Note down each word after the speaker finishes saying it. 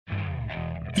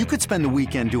You could spend the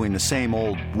weekend doing the same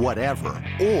old whatever,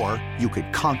 or you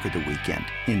could conquer the weekend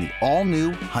in the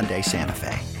all-new Hyundai Santa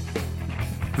Fe.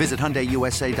 Visit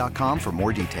HyundaiUSA.com for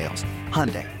more details.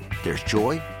 Hyundai, there's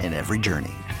joy in every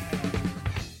journey.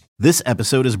 This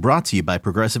episode is brought to you by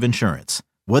Progressive Insurance.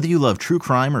 Whether you love true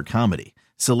crime or comedy,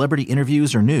 celebrity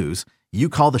interviews or news, you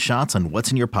call the shots on what's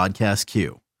in your podcast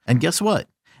queue. And guess what?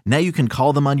 Now you can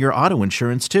call them on your auto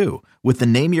insurance too with the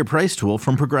Name Your Price tool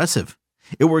from Progressive.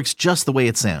 It works just the way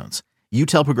it sounds. You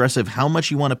tell Progressive how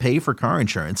much you want to pay for car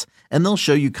insurance, and they'll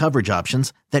show you coverage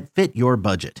options that fit your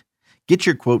budget. Get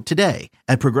your quote today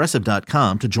at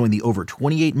Progressive.com to join the over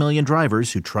 28 million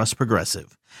drivers who trust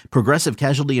Progressive. Progressive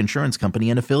Casualty Insurance Company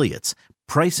and Affiliates.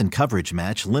 Price and coverage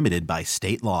match limited by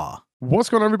state law. What's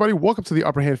going on, everybody? Welcome to the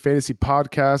Upper Hand Fantasy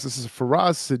Podcast. This is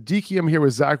Faraz Siddiqui. I'm here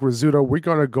with Zach Rizzuto. We're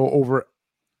going to go over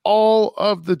all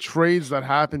of the trades that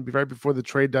happened right before the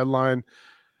trade deadline.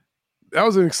 That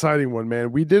was an exciting one,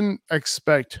 man. I didn't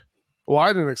expect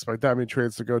that many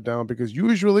trades to go down because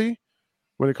usually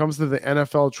when it comes to the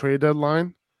NFL trade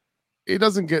deadline, it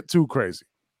doesn't get too crazy.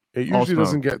 It usually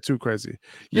doesn't get too crazy.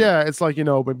 Yeah, it's like,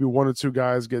 maybe one or two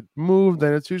guys get moved,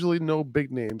 and it's usually no big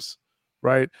names,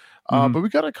 right? But we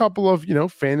got a couple of,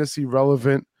 fantasy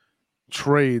relevant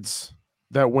trades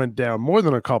that went down, more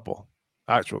than a couple,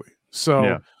 actually.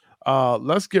 So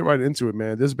let's get right into it,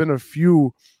 man. There's been a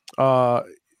few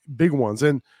big ones,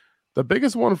 and the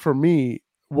biggest one for me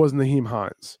was Nyheim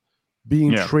Hines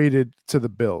being traded to the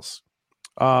Bills.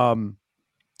 Nyheim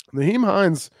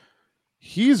Hines,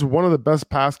 he's one of the best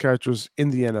pass catchers in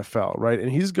the NFL, right? And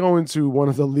he's going to one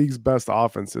of the league's best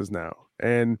offenses now.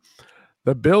 And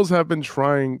the Bills have been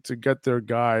trying to get their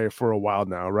guy for a while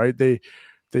now, right? They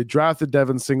drafted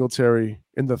Devin Singletary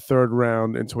in the third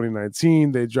round in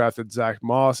 2019. They drafted Zach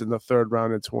Moss in the third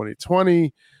round in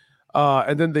 2020.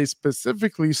 And then they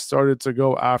specifically started to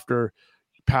go after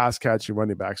pass catching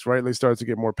running backs, right? They started to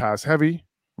get more pass heavy,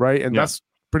 right? And that's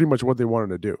pretty much what they wanted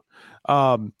to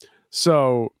do.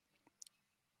 So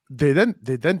they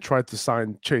then tried to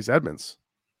sign Chase Edmonds.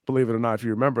 Believe it or not, if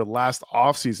you remember last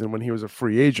offseason when he was a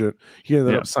free agent, he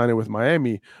ended up signing with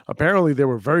Miami. Apparently, they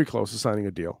were very close to signing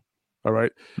a deal. All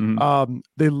right.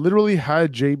 They literally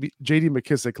had J.D.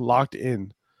 McKissick locked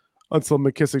in until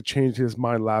McKissick changed his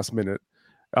mind last minute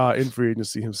in free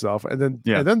agency himself. And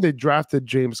then they drafted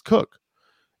James Cook.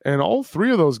 And all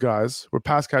three of those guys were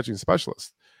pass catching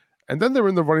specialists. And then they were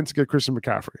in the running to get Christian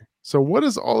McCaffrey. So what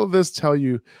does all of this tell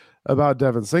you about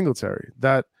Devin Singletary?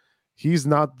 That he's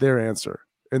not their answer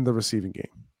in the receiving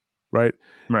game, right?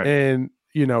 And,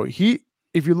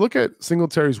 if you look at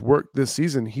Singletary's work this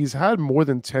season, he's had more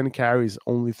than 10 carries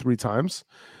only 3 times.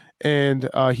 And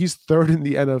he's third in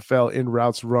the NFL in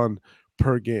routes run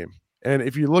per game. And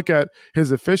if you look at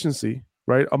his efficiency,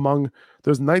 right,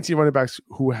 there's 19 running backs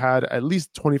who had at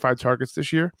least 25 targets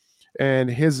this year. And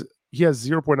he has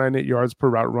 0.98 yards per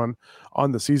route run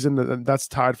on the season, and that's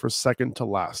tied for second to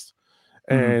last.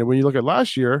 And when you look at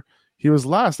last year, he was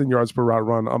last in yards per route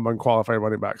run among qualified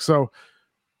running backs. So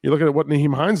you look at what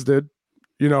Nyheim Hines did,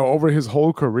 over his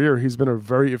whole career, he's been a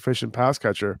very efficient pass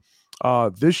catcher.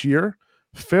 This year,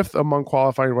 5th among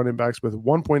qualifying running backs with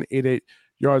 1.88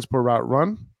 yards per route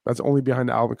run. That's only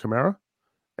behind Alvin Kamara,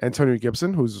 Antonio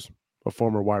Gibson, who's a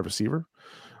former wide receiver,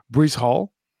 Breece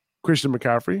Hall, Christian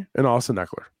McCaffrey, and Austin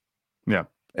Eckler. Yeah.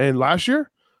 And last year,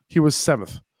 he was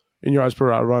 7th in yards per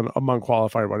route run among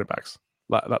qualified running backs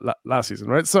last season,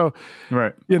 right? So,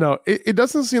 it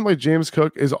doesn't seem like James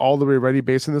Cook is all the way ready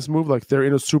based on this move. Like they're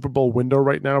in a Super Bowl window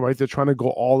right now, right? They're trying to go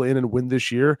all in and win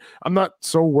this year. I'm not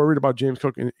so worried about James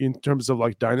Cook in terms of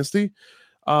like dynasty.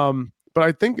 But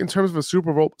I think in terms of a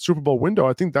Super Bowl window,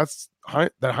 I think that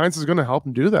Hines is going to help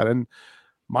him do that. And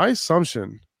my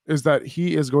assumption is that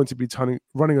he is going to be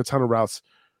running a ton of routes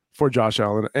for Josh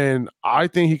Allen. And I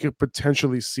think he could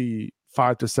potentially see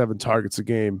 5 to 7 targets a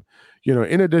game,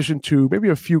 in addition to maybe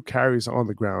a few carries on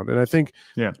the ground. And I think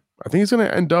he's going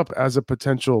to end up as a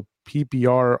potential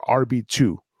PPR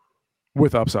RB2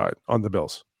 with upside on the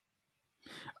Bills.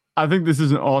 I think this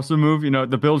is an awesome move.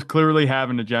 The Bills clearly have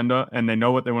an agenda and they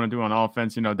know what they want to do on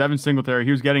offense. Devin Singletary,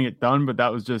 he was getting it done, but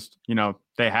that was just,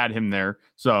 they had him there.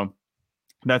 So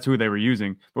that's who they were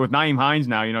using. But with Nyheim Hines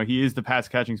now, he is the pass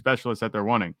catching specialist that they're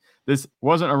wanting. This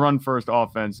wasn't a run first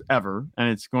offense ever, and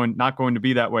it's not going to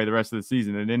be that way the rest of the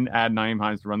season. They didn't add Nyheim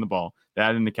Hines to run the ball. They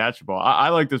added him to catch the ball. I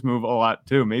like this move a lot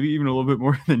too, maybe even a little bit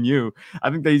more than you. I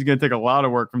think that he's going to take a lot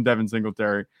of work from Devin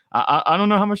Singletary. I don't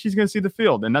know how much he's going to see the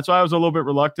field, and that's why I was a little bit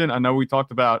reluctant. I know we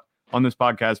talked about on this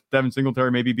podcast Devin Singletary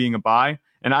maybe being a buy,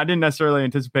 and I didn't necessarily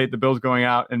anticipate the Bills going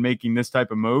out and making this type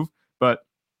of move, but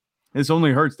This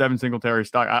only hurts Devin Singletary's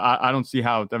stock. I don't see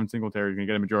how Devin Singletary is going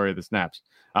to get a majority of the snaps.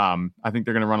 I think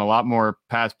they're going to run a lot more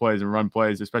pass plays and run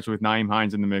plays, especially with Nyheim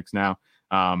Hines in the mix now.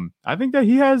 I think that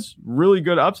he has really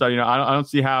good upside. I don't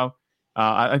see how.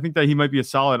 I think that he might be a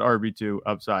solid RB2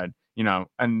 upside.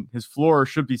 And his floor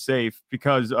should be safe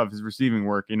because of his receiving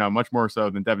work. Much more so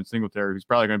than Devin Singletary, who's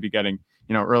probably going to be getting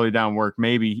early down work.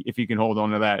 Maybe if he can hold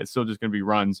on to that, it's still just going to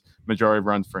be majority of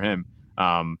runs for him.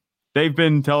 They've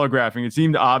been telegraphing. It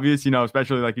seemed obvious,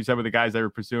 especially like you said with the guys they were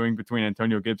pursuing between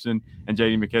Antonio Gibson and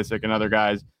J.D. McKissic and other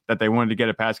guys that they wanted to get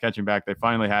a pass catching back. They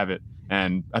finally have it,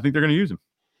 and I think they're going to use him.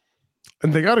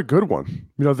 And they got a good one.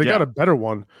 They got a better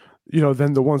one,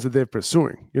 than the ones that they're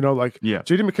Pursuing. J.D.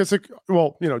 McKissic.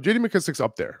 Well, J.D. McKissic's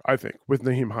up there, I think, with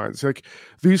Nyheim Hines. Like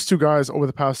these two guys over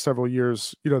the past several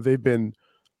years, they've been,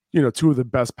 two of the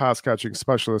best pass catching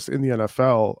specialists in the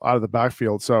NFL out of the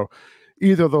backfield. So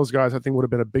either of those guys, I think, would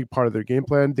have been a big part of their game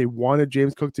plan. They wanted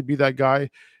James Cook to be that guy,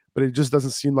 but it just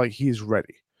doesn't seem like he's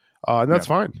ready. And that's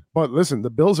fine. But listen, the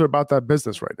Bills are about that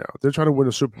business right now. They're trying to win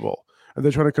a Super Bowl, and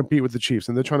they're trying to compete with the Chiefs,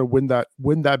 and they're trying to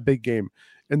win that big game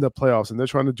in the playoffs, and they're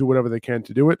trying to do whatever they can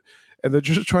to do it, and they're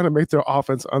just trying to make their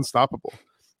offense unstoppable.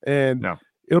 And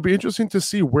it'll be interesting to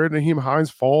see where Nyheim Hines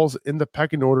falls in the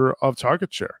pecking order of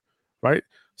target share, right?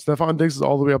 Stefon Diggs is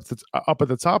all the way up at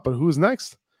the top, but who's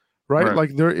next, right?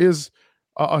 Like there is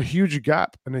a huge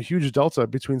gap and a huge delta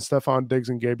between Stefon Diggs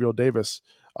and Gabriel Davis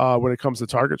when it comes to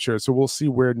target share. So we'll see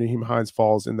where Nyheim Hines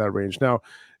falls in that range. Now,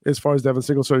 as far as Devin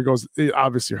Singletary goes, it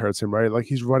obviously hurts him, right? Like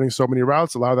he's running so many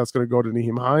routes. A lot of that's going to go to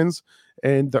Nyheim Hines.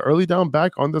 And the early down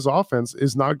back on this offense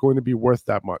is not going to be worth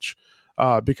that much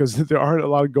because there aren't a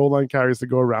lot of goal line carries to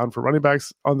go around for running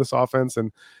backs on this offense.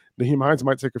 And Nyheim Hines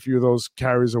might take a few of those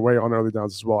carries away on early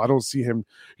downs as well. I don't see him,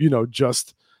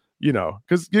 just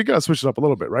because you got to switch it up a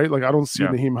little bit, right? Like I don't see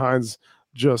Nyheim Hines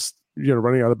just,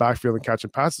 running out of the backfield and catching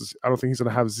passes. I don't think he's going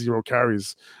to have 0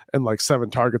 carries and like 7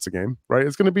 targets a game, right?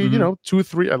 It's going to be, 2,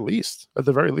 3 at least, at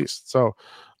the very least. So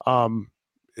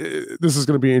this is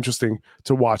going to be interesting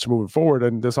to watch moving forward.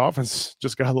 And this offense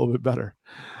just got a little bit better.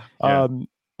 Yeah.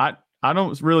 I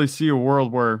don't really see a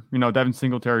world where, Devin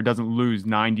Singletary doesn't lose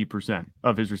 90%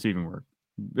 of his receiving work,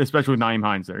 especially with Nyheim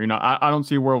Hines there. I don't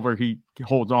see a world where he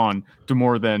holds on to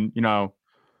more than,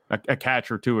 a catch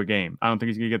or 2 a game. I don't think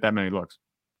he's going to get that many looks.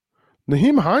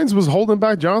 Nyheim Hines was holding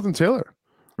back Jonathan Taylor,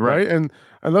 right? And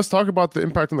let's talk about the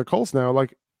impact on the Colts now.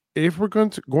 Like, if we're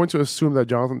going to assume that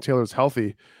Jonathan Taylor is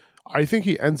healthy, I think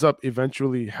he ends up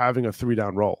eventually having a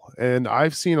 3-down role. And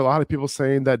I've seen a lot of people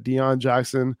saying that Deion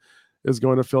Jackson is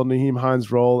going to fill Nyheim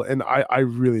Hines' role, and I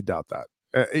really doubt that.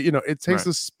 It takes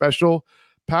a special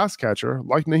pass catcher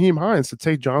like Nyheim Hines to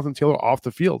take Jonathan Taylor off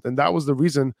the field, and that was the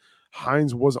reason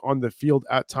Hines was on the field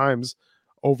at times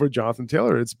over Jonathan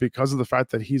Taylor. It's because of the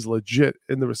fact that he's legit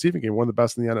in the receiving game, one of the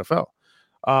best in the NFL.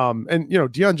 And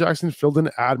Deion Jackson filled in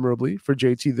admirably for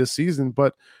JT this season,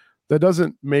 but that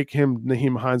doesn't make him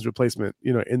Nyheim Hines' replacement,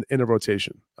 in a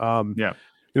rotation.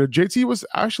 JT was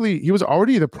he was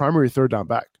already the primary 3rd down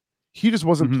back. He just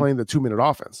wasn't playing the 2-minute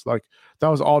offense. Like that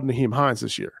was all Nyheim Hines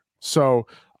this year. So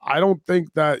I don't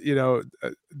think that,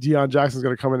 Deion Jackson's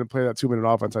going to come in and play that 2-minute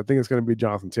offense. I think it's going to be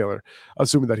Jonathan Taylor,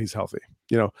 assuming that he's healthy.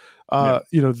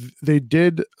 They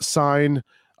did sign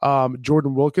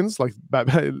Jordan Wilkins. Like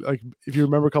if you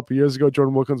remember a couple of years ago,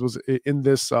 Jordan Wilkins was in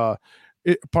this part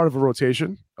of a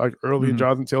rotation, like early in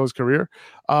Jonathan Taylor's career.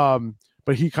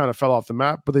 But he kind of fell off the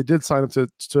map. But they did sign him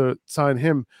to sign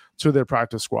him to their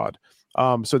practice squad.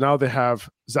 So now they have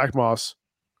Zach Moss,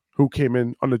 who came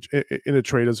in in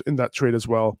that trade as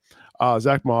well.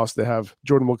 Zach Moss. They have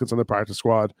Jordan Wilkins on the practice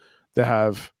squad. They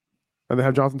have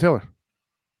Jonathan Taylor.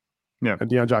 Yeah, and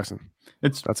Deion Jackson.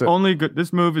 That's it. Only good.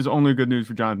 This move is only good news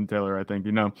for Jonathan Taylor. I think.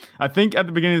 I think at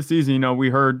the beginning of the season, we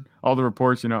heard all the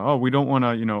reports. Oh, we don't want to,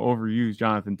 overuse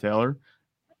Jonathan Taylor.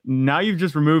 Now you've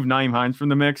just removed Nyheim Hines from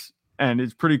the mix. And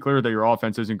it's pretty clear that your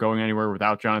offense isn't going anywhere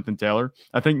without Jonathan Taylor.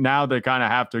 I think now they kind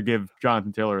of have to give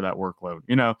Jonathan Taylor that workload.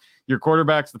 Your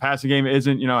quarterbacks, the passing game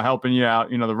isn't, helping you out.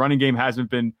 The running game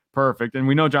hasn't been perfect. And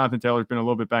we know Jonathan Taylor's been a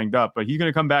little bit banged up, but he's going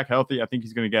to come back healthy. I think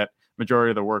he's going to get majority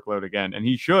of the workload again. And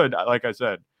he should, like I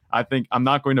said, I think I'm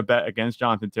not going to bet against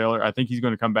Jonathan Taylor. I think he's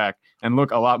going to come back and look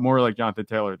a lot more like Jonathan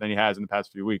Taylor than he has in the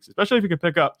past few weeks, especially if he can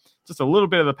pick up just a little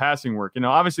bit of the passing work.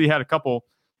 Obviously he had a couple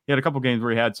games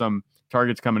where he had some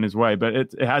targets coming his way, but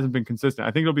it hasn't been consistent.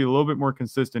 I think it'll be a little bit more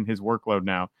consistent, his workload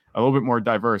now, a little bit more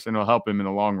diverse, and it'll help him in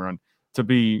the long run to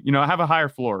be, have a higher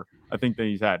floor, I think, than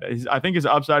he's had. I think his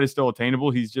upside is still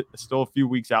attainable. He's just still a few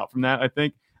weeks out from that, I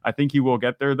think. I think he will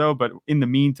get there, though, but in the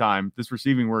meantime, this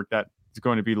receiving work that is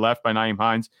going to be left by Nyheim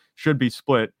Hines should be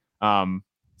split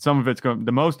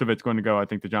the most of it's going to go, I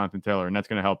think, to Jonathan Taylor, and that's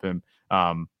going to help him.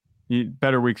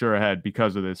 Better weeks are ahead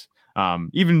because of this,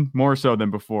 even more so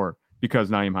than before because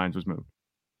Nyheim Hines was moved.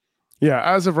 Yeah,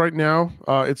 as of right now,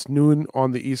 it's noon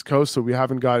on the East Coast, so we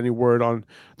haven't got any word on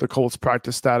the Colts'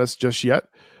 practice status just yet.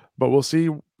 But we'll see,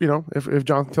 if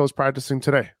Jonathan Taylor's practicing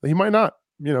today. He might not,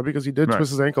 because he did twist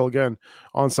his ankle again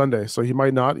on Sunday. So he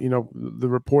might not, the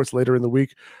reports later in the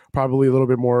week, probably a little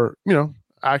bit more,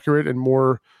 accurate and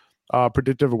more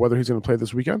predictive of whether he's going to play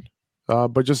this weekend.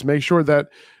 But just make sure that,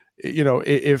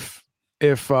 if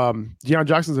Deion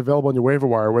Jackson's available on your waiver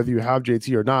wire, whether you have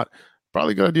JT or not,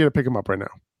 probably a good idea to pick him up right now.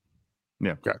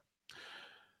 Yeah. Okay.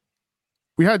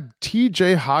 We had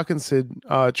TJ Hawkinson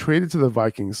traded to the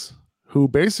Vikings, who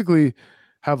basically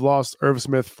have lost Irv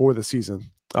Smith for the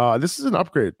season. This is an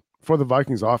upgrade for the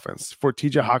Vikings offense, for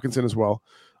TJ Hawkinson as well.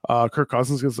 Kirk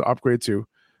Cousins gets an upgrade too.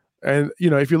 And,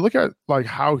 if you look at like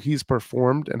how he's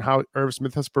performed and how Irv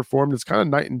Smith has performed, it's kind of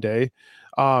night and day.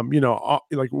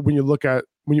 Like when you look at,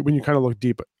 when you kind of look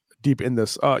deep in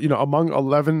this, among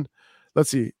 11, let's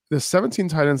see, there's 17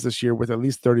 tight ends this year with at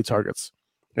least 30 targets.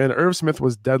 And Irv Smith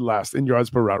was dead last in yards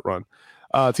per route run.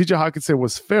 TJ Hawkinson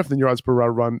was 5th in yards per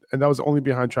route run, and that was only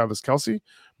behind Travis Kelce,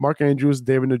 Mark Andrews,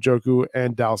 David Njoku,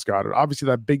 and Dallas Goedert. Obviously,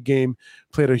 that big game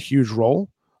played a huge role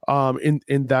in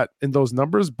those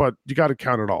numbers, but you got to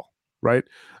count it all, right?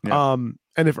 Yeah.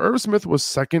 And if Irv Smith was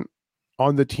second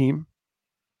on the team,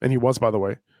 and he was, by the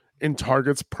way, in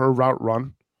targets per route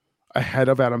run, ahead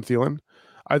of Adam Thielen,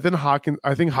 I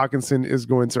think Hawkinson is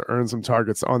going to earn some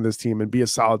targets on this team and be a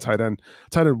solid tight end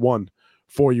one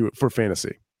for you for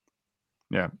fantasy.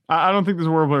 Yeah, I don't think there's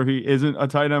a world where he isn't a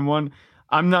tight end one.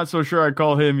 I'm not so sure I'd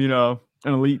call him, an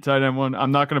elite tight end one.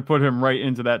 I'm not going to put him right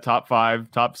into that top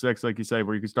 5, top 6, like you say,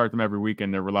 where you can start them every week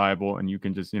and they're reliable and you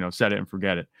can just, set it and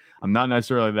forget it. I'm not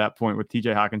necessarily at that point with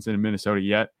TJ Hawkinson in Minnesota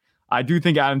yet. I do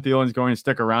think Adam Thielen is going to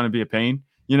stick around and be a pain.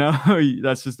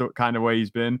 That's just the kind of way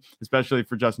he's been, especially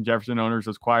for Justin Jefferson owners.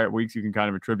 Those quiet weeks, you can kind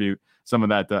of attribute some of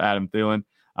that to Adam Thielen.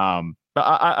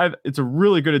 But it's a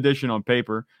really good addition on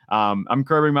paper. I'm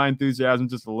curbing my enthusiasm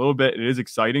just a little bit. It is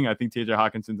exciting. I think TJ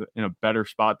Hawkinson's in a better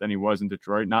spot than he was in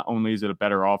Detroit. Not only is it a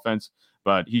better offense,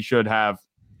 but he should have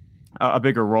a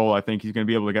bigger role. I think he's going to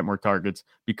be able to get more targets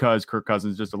because Kirk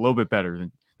Cousins is just a little bit better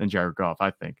than Jared Goff,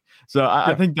 I think. So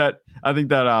I think that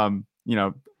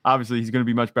obviously he's going to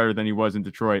be much better than he was in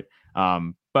Detroit.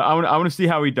 But I want to see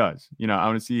how he does. I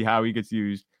want to see how he gets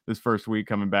used this first week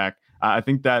coming back. I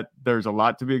think that there's a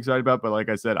lot to be excited about, but like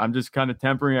I said, I'm just kind of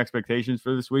tempering expectations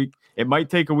for this week. It might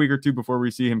take a week or two before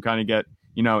we see him kind of get,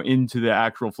 into the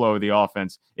actual flow of the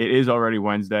offense. It is already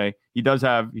Wednesday. He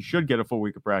should get a full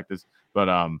week of practice, but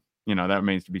that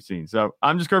remains to be seen. So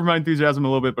I'm just curbing my enthusiasm a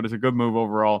little bit, but it's a good move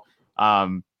overall.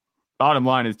 Bottom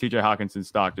line is TJ Hawkinson's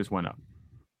stock just went up.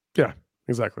 Yeah,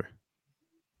 exactly.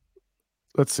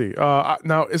 Let's see.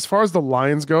 Now, as far as the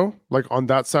Lions go, like on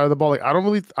that side of the ball, like I don't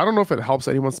know if it helps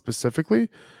anyone specifically.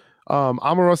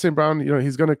 Amon-Ra St. Brown,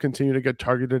 he's going to continue to get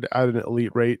targeted at an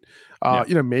elite rate.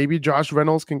 Maybe Josh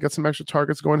Reynolds can get some extra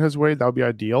targets going his way. That would be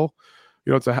ideal.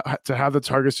 To have the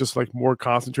targets just like more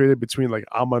concentrated between like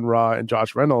Amon-Ra and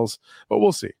Josh Reynolds, but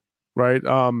we'll see, right?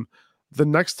 The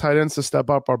next tight ends to step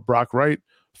up are Brock Wright,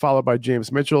 followed by James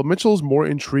Mitchell. Mitchell's more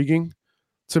intriguing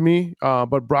to me,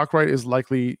 but Brock Wright is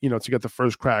likely, to get the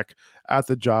first crack at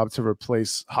the job to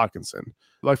replace Hawkinson.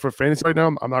 Like for fantasy right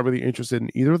now, I'm not really interested in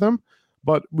either of them,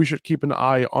 but we should keep an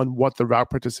eye on what the route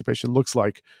participation looks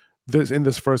like in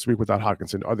this first week without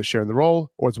Hawkinson. Are they sharing the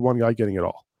role, or is one guy getting it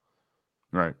all?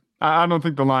 Right. I don't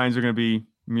think the Lions are going to be,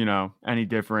 any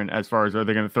different as far as are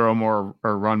they going to throw more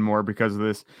or run more because of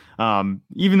this.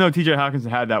 Even though TJ Hawkinson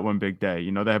had that one big day,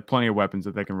 they have plenty of weapons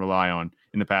that they can rely on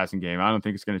in the passing game. I don't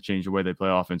think it's going to change the way they play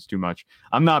offense too much.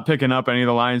 I'm not picking up any of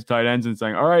the Lions tight ends and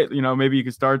saying, all right, maybe you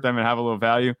can start them and have a little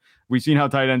value. We've seen how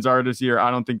tight ends are this year. I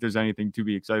don't think there's anything to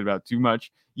be excited about too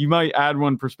much. You might add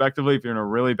one prospectively if you're in a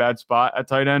really bad spot at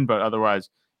tight end, but otherwise,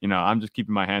 I'm just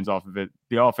keeping my hands off of it.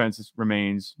 The offense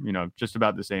remains, just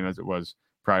about the same as it was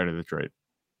prior to the trade.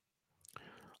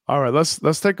 All right,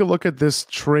 let's take a look at this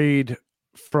trade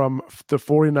from the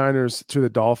 49ers to the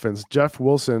Dolphins. Jeff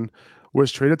Wilson was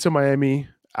traded to Miami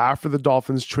after the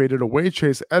Dolphins traded away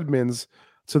Chase Edmonds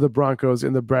to the Broncos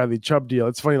in the Bradley Chubb deal.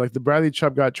 It's funny, like the Bradley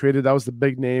Chubb got traded. That was the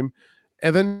big name.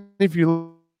 And then if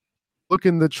you look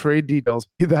in the trade details,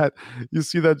 you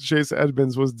see that Chase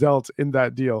Edmonds was dealt in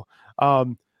that deal.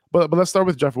 But let's start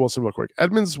with Jeff Wilson real quick.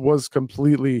 Edmonds was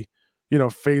completely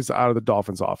phased out of the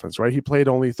Dolphins offense, right? He played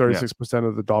only 36%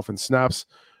 of the Dolphins snaps,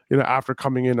 after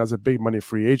coming in as a big money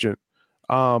free agent.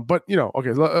 But,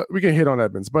 okay, we can hit on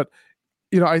Edmonds, but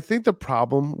I think the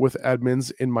problem with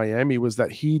Edmonds in Miami was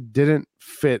that he didn't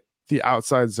fit the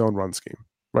outside zone run scheme,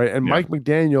 right? And Mike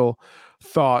McDaniel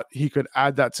thought he could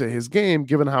add that to his game,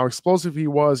 given how explosive he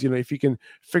was. If he can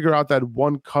figure out that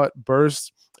one cut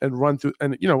burst and run through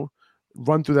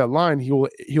that line,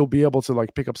 he'll be able to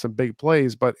like pick up some big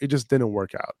plays, but it just didn't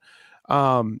work out.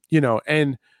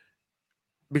 And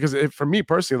because for me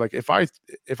personally, like if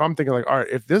I'm thinking like, all right,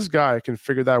 if this guy can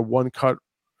figure that one cut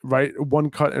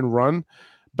and run,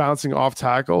 bouncing off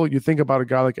tackle, you think about a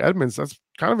guy like Edmonds, that's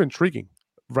kind of intriguing,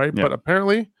 right? But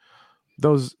apparently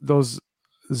those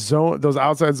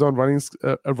outside zone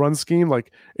run scheme,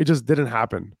 like it just didn't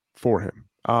happen for him.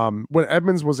 When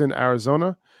Edmonds was in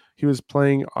Arizona, he was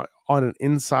playing on an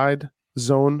inside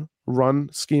zone run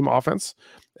scheme offense.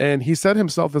 And he said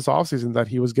himself this offseason that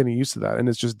he was getting used to that, and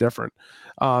it's just different.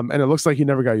 And it looks like he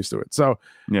never got used to it. So,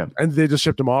 and they just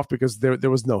shipped him off because there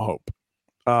was no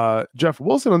hope. Jeff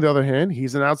Wilson, on the other hand,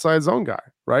 he's an outside zone guy,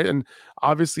 right? And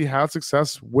obviously had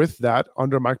success with that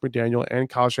under Mike McDaniel and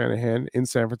Kyle Shanahan in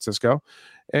San Francisco.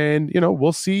 And,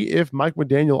 we'll see if Mike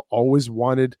McDaniel always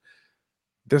wanted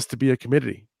this to be a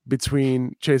committee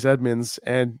between Chase Edmonds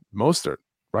and Mostert,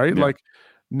 right? Like,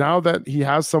 now that he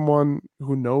has someone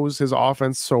who knows his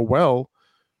offense so well,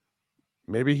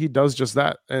 maybe he does just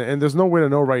that. And there's no way to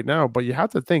know right now, but you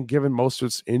have to think, given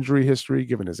Mostert's injury history,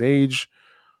 given his age,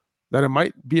 that it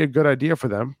might be a good idea for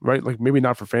them, right? Like maybe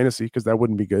not for fantasy, because that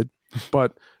wouldn't be good,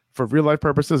 but for real life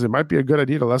purposes, it might be a good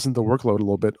idea to lessen the workload a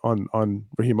little bit on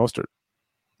Raheem Mostert.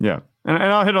 Yeah. And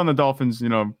I'll hit on the Dolphins,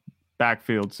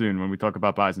 backfield soon when we talk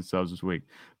about buys and sells this week.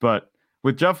 But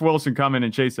with Jeff Wilson coming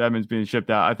and Chase Edmonds being shipped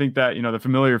out, I think that, the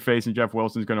familiar face in Jeff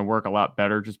Wilson is going to work a lot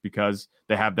better just because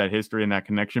they have that history and that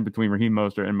connection between Raheem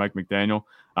Mostert and Mike McDaniel.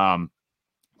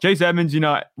 Chase Edmonds,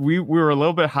 we were a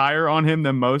little bit higher on him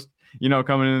than most,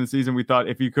 coming into the season. We thought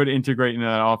if he could integrate into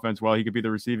that offense, well, he could be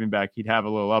the receiving back. He'd have a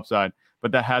little upside,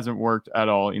 but that hasn't worked at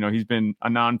all. He's been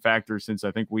a non-factor since I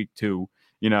think week 2.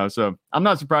 So I'm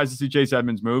not surprised to see Chase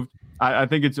Edmonds moved. I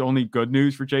think it's only good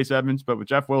news for Chase Edmonds, but with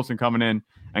Jeff Wilson coming in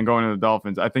and going to the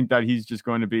Dolphins, I think that he's just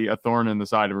going to be a thorn in the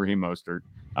side of Raheem Mostert.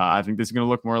 I think this is going to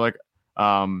look more like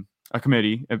a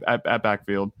committee in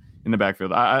the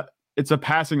backfield. It's a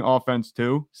passing offense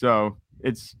too, so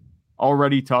it's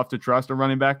already tough to trust a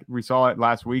running back. We saw it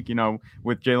last week,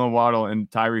 with Jalen Waddle and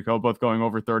Tyreek Hill both going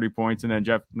over 30 points. And then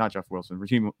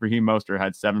Raheem Mostert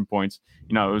had 7 points.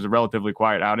 It was a relatively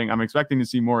quiet outing. I'm expecting to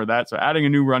see more of that. So adding a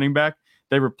new running back,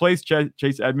 they replaced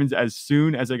Chase Edmonds as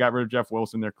soon as they got rid of Jeff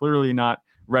Wilson. They're clearly not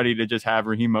ready to just have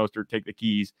Raheem Mostert take the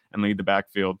keys and lead the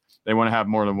backfield. They want to have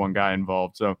more than one guy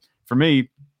involved. So for me,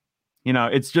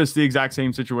 it's just the exact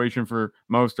same situation for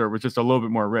Mostert with just a little bit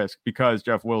more risk because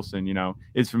Jeff Wilson,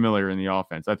 is familiar in the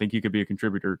offense. I think he could be a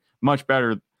contributor much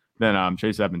better than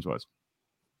Chase Edmonds was.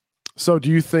 So do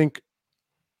you think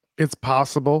it's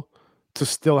possible to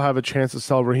still have a chance to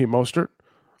sell Raheem Mostert?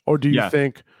 Or do you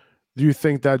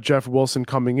think that Jeff Wilson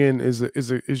coming in is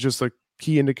just a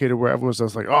key indicator where everyone's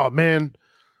just like, oh man,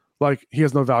 like he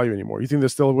has no value anymore? You think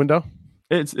there's still a window?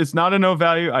 It's not a no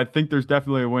value. I think there's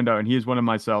definitely a window, and he is one of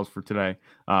my sells for today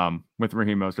with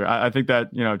Raheem Mostert. I think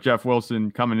that, Jeff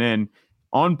Wilson coming in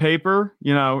on paper,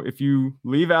 if you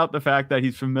leave out the fact that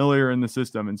he's familiar in the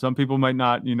system, and some people might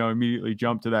not, immediately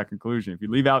jump to that conclusion. If you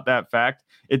leave out that fact,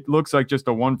 it looks like just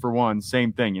a 1-for-1,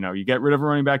 same thing. You get rid of a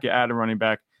running back, you add a running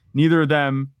back. Neither of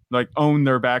them own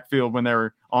their backfield when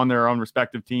they're on their own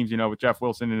respective teams, with Jeff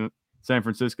Wilson in San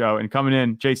Francisco and coming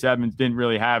in, Chase Edmonds didn't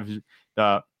really have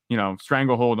the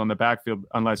stranglehold on the backfield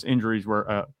unless injuries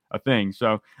were a thing.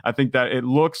 So I think that it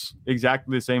looks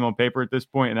exactly the same on paper at this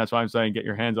point, and that's why I'm saying get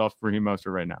your hands off Raheem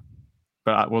Mostert right now.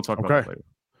 But we'll talk about that later.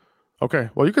 Okay.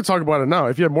 Well, you can talk about it now.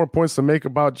 If you have more points to make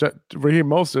about Raheem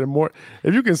Mostert and more,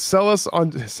 if you can sell us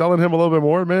on selling him a little bit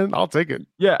more, man, I'll take it.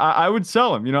 Yeah, I would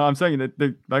sell him. I'm saying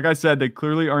that like I said, they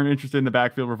clearly aren't interested in the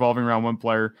backfield revolving around one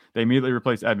player. They immediately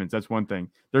replace Edmonds. That's one thing.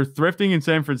 They're thrifting in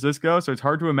San Francisco, so it's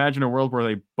hard to imagine a world where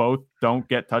they both don't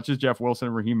get touches, Jeff Wilson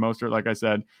and Raheem Mostert. Like I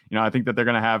said, I think that they're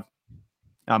going to have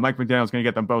Mike McDaniel's going to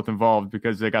get them both involved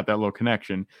because they got that little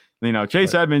connection.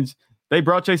 Chase Edmonds. They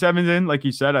brought Chase Edmonds in, like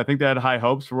you said. I think they had high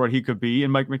hopes for what he could be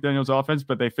in Mike McDaniel's offense,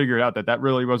 but they figured out that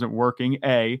really wasn't working.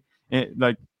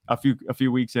 Like a few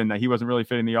weeks in, that he wasn't really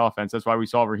fitting the offense. That's why we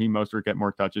saw Raheem Mostert get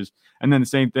more touches. And then the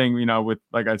same thing, with,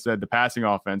 like I said, the passing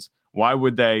offense. Why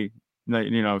would they,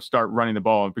 start running the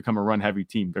ball and become a run-heavy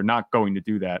team? They're not going to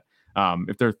do that.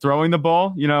 If they're throwing the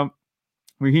ball,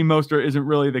 Raheem Mostert isn't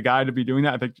really the guy to be doing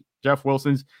that. I think Jeff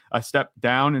Wilson's a step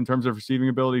down in terms of receiving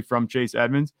ability from Chase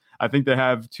Edmonds. I think they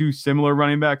have two similar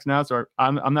running backs now, so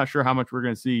I'm not sure how much we're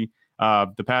going to see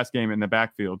the pass game in the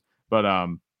backfield. But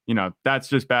that's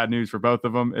just bad news for both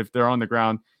of them. If they're on the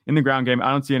ground, in the ground game,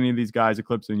 I don't see any of these guys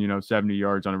eclipsing, 70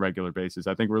 yards on a regular basis.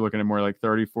 I think we're looking at more like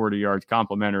 30, 40 yards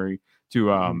complementary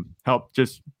to help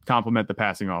just complement the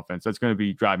passing offense. That's going to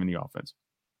be driving the offense.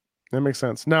 That makes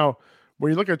sense. Now,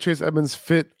 when you look at Chase Edmonds'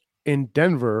 fit in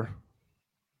Denver,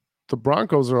 the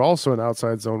Broncos are also an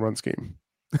outside zone run scheme.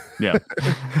 Yeah.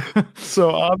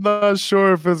 So I'm not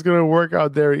sure if it's going to work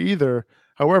out there either.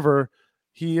 However,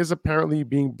 he is apparently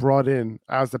being brought in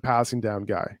as the passing down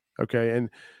guy. Okay. And,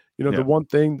 the one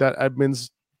thing that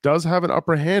Edmonds does have an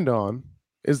upper hand on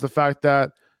is the fact that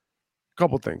a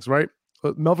couple things, right?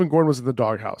 Melvin Gordon was in the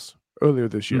doghouse earlier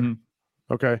this year.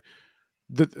 Mm-hmm. Okay.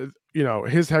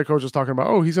 His head coach was talking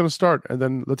about, he's going to start. And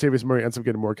then Latavius Murray ends up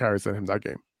getting more carries than him that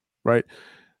game. Right.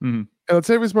 Mm-hmm. And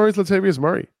Latavius Murray's Latavius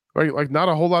Murray, right? Like not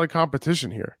a whole lot of competition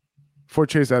here for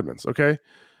Chase Edmonds. Okay.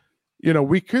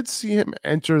 We could see him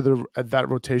enter that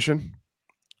rotation.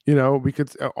 We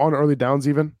could on early downs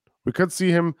even. We could see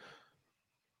him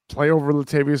play over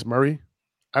Latavius Murray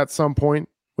at some point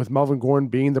with Melvin Gordon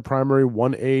being the primary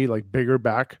 1A, like bigger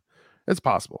back. It's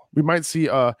possible. We might see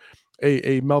a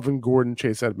Melvin Gordon,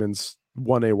 Chase Edmonds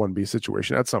 1A, 1B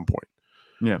situation at some point.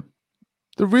 Yeah.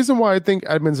 The reason why I think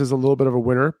Edmonds is a little bit of a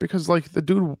winner, because like the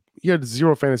dude, he had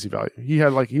zero fantasy value.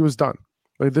 He was done.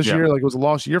 Like this year, like it was a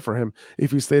lost year for him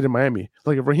if he stayed in Miami.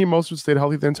 Like if Raheem Mostert stayed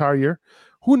healthy the entire year,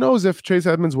 who knows if Chase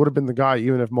Edmonds would have been the guy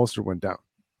even if Mostert went down,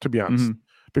 to be honest,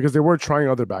 because they were trying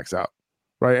other backs out,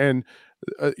 right? And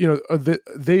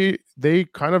they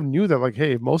kind of knew that like,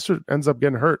 hey, if Mostert ends up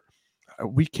getting hurt,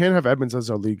 we can't have Edmonds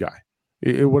as our lead guy.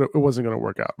 It wasn't going to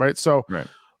work out, right? So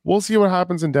we'll see what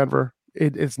happens in Denver.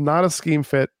 It's not a scheme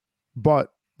fit,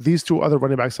 but these two other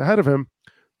running backs ahead of him,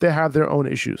 they have their own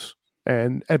issues.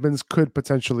 And Edmonds could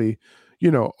potentially,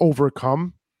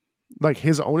 overcome like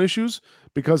his own issues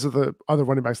because of the other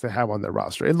running backs they have on their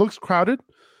roster. It looks crowded,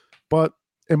 but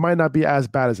it might not be as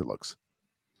bad as it looks.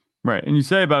 Right. And you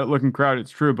say about it looking crowded,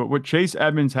 it's true. But what Chase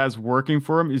Edmonds has working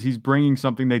for him is he's bringing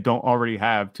something they don't already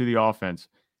have to the offense.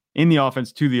 In the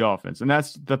offense to the offense. And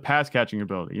that's the pass catching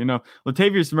ability.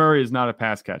 Latavius Murray is not a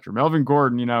pass catcher. Melvin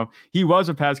Gordon, he was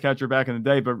a pass catcher back in the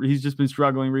day, but he's just been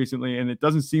struggling recently. And it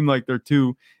doesn't seem like they're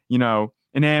too,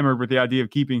 enamored with the idea of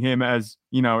keeping him as,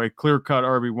 a clear cut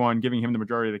RB1, giving him the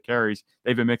majority of the carries.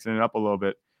 They've been mixing it up a little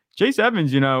bit. Chase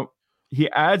Edmonds, he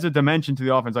adds a dimension to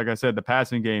the offense. Like I said, the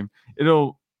passing game,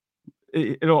 it'll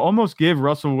almost give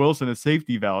Russell Wilson a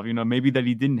safety valve, maybe that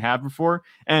he didn't have before.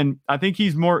 And I think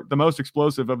he's the most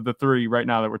explosive of the three right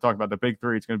now that we're talking about, the big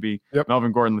three. It's going to be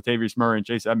Melvin Gordon, Latavius Murray, and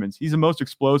Chase Edmonds. He's the most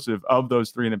explosive of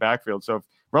those three in the backfield. So if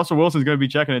Russell Wilson's going to be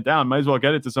checking it down, might as well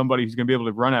get it to somebody who's going to be able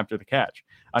to run after the catch.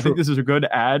 I think this is a good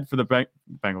add for the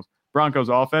Broncos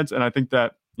offense. And I think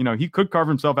that, he could carve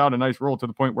himself out a nice role to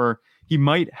the point where it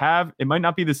might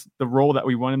not be the role that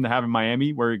we want him to have in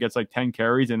Miami, where he gets like 10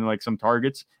 carries and like some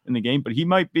targets in the game, but he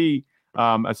might be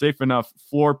a safe enough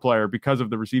floor player because of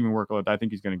the receiving workload that I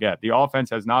think he's going to get. The offense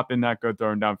has not been that good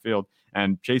throwing downfield,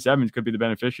 and Chase Edmonds could be the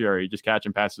beneficiary, just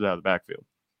catching passes out of the backfield.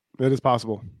 It is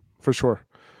possible, for sure.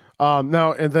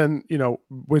 Now, and then,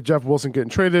 with Jeff Wilson getting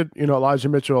traded, Elijah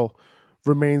Mitchell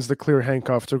remains the clear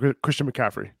handcuff to Christian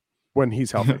McCaffrey when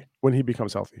he's healthy, when he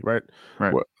becomes healthy, right?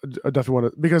 Right. Well, I definitely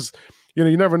want to, because,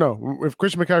 you never know. If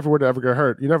Christian McCaffrey were to ever get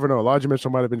hurt, you never know. Elijah Mitchell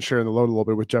might have been sharing the load a little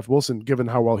bit with Jeff Wilson, given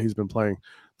how well he's been playing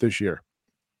this year.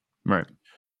 Right.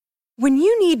 When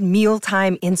you need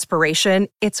mealtime inspiration,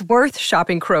 it's worth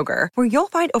shopping Kroger, where you'll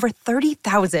find over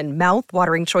 30,000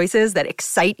 mouth-watering choices that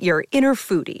excite your inner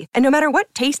foodie. And no matter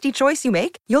what tasty choice you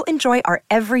make, you'll enjoy our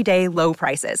everyday low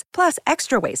prices, plus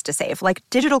extra ways to save, like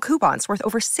digital coupons worth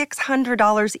over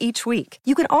 $600 each week.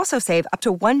 You can also save up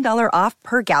to $1 off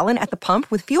per gallon at the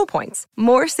pump with fuel points.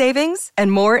 More savings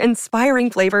and more inspiring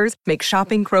flavors make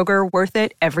shopping Kroger worth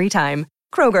it every time.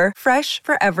 Kroger, fresh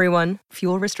for everyone.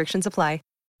 Fuel restrictions apply.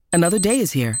 Another day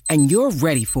is here, and you're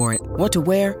ready for it. What to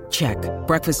wear? Check.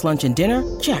 Breakfast, lunch, and dinner?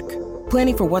 Check.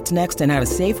 Planning for what's next and how to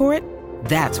save for it?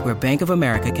 That's where Bank of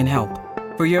America can help.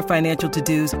 For your financial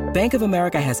to-dos, Bank of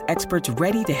America has experts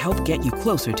ready to help get you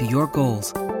closer to your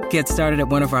goals. Get started at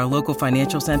one of our local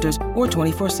financial centers or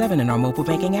 24/7 in our mobile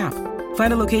banking app.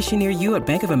 Find a location near you at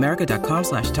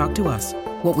bankofamerica.com/talktous.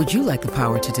 What would you like the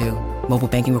power to do? Mobile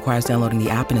banking requires downloading the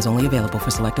app and is only available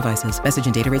for select devices. Message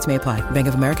and data rates may apply. Bank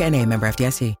of America NA, member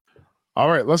FDIC. All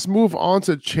right, let's move on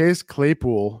to Chase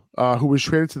Claypool, who was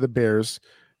traded to the Bears,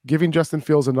 giving Justin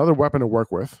Fields another weapon to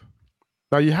work with.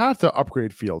 Now, you have to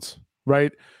upgrade Fields,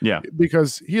 right? Yeah.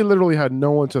 Because he literally had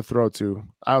no one to throw to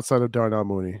outside of Darnell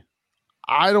Mooney.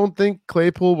 I don't think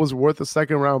Claypool was worth a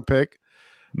second-round pick.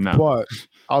 No. But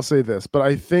I'll say this. But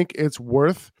I think it's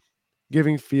worth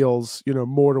giving Fields,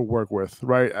 more to work with,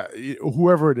 right?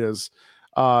 Whoever it is,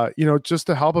 just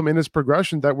to help him in his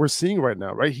progression that we're seeing right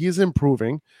now, right? He's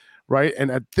improving, right?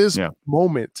 And at this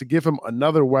moment, to give him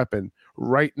another weapon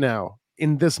right now,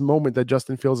 in this moment that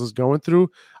Justin Fields is going through,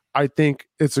 I think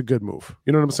it's a good move.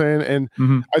 You know what I'm saying? And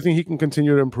I think he can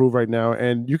continue to improve right now.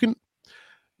 And you can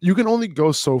only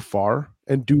go so far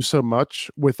and do so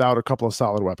much without a couple of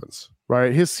solid weapons,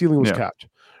 right? His ceiling was capped,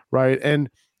 right? And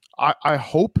I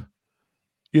hope,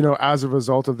 as a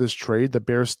result of this trade, the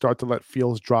Bears start to let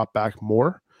Fields drop back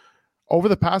more. Over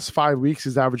the past 5 weeks,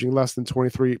 he's averaging less than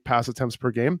 23 pass attempts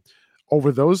per game.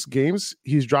 Over those games,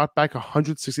 he's dropped back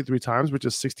 163 times, which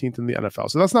is 16th in the NFL.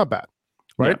 So that's not bad,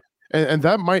 right? Yeah. And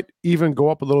that might even go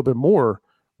up a little bit more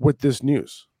with this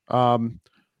news.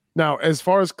 Now, as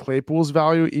far as Claypool's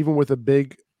value, even with a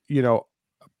big, even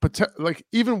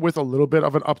with a little bit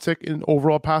of an uptick in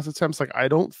overall pass attempts, I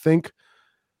don't think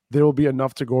there will be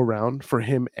enough to go around for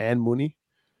him and Mooney.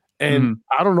 And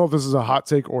I don't know if this is a hot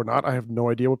take or not. I have no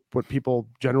idea what people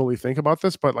generally think about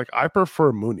this, but I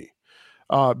prefer Mooney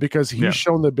because he's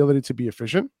shown the ability to be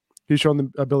efficient. He's shown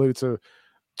the ability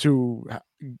to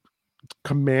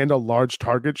command a large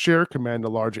target share, command a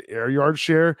large air yard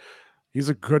share. He's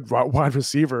a good wide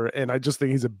receiver, and I just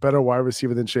think he's a better wide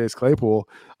receiver than Chase Claypool.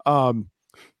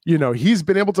 He's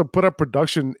been able to put up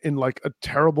production in a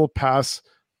terrible pass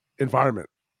environment,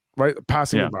 right?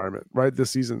 Passing environment, right?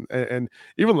 This season and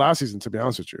even last season, to be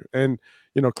honest with you. And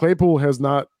Claypool has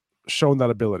not shown that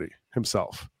ability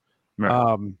himself.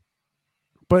 Right.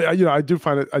 But I do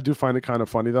find it kind of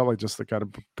funny though, just to kind of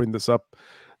bring this up,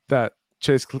 that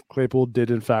Chase Claypool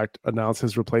did in fact announce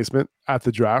his replacement at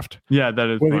the draft. Yeah, that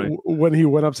is funny. When he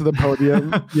went up to the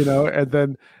podium,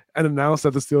 and announced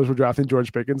that the Steelers were drafting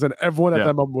George Pickens, and everyone at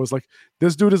that moment was like,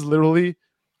 "This dude is literally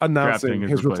announcing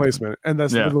his replacement," and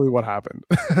that's literally what happened.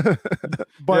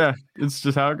 But it's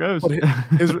just how it goes. But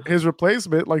his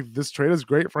replacement, this trade is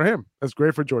great for him. It's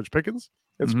great for George Pickens.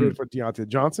 It's great for Deontay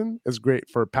Johnson. It's great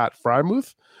for Pat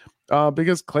Freiermuth.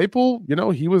 Because Claypool,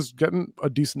 he was getting a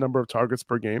decent number of targets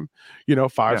per game,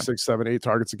 5, 6, 7, 8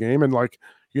 targets a game. And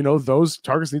those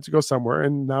targets need to go somewhere.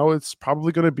 And now it's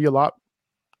probably going to be a lot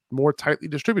more tightly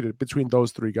distributed between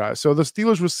those three guys. So the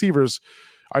Steelers receivers,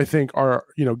 I think, are,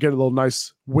 get a little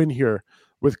nice win here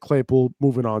with Claypool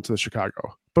moving on to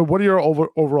Chicago. But what are your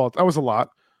overall, that was a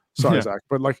lot. Sorry, Zach,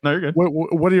 but no, you're good.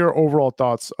 What are your overall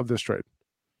thoughts of this trade?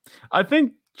 I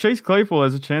think Chase Claypool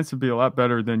has a chance to be a lot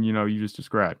better than, you just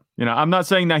described. I'm not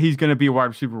saying that he's going to be a wide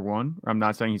receiver 1. I'm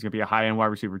not saying he's going to be a high-end wide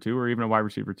receiver 2 or even a wide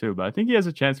receiver 2, but I think he has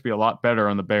a chance to be a lot better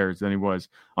on the Bears than he was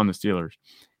on the Steelers.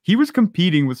 He was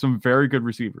competing with some very good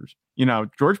receivers.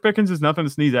 George Pickens is nothing to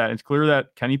sneeze at. It's clear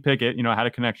that Kenny Pickett, had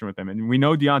a connection with him. And we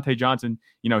know Deontay Johnson,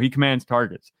 he commands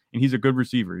targets and he's a good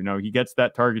receiver. He gets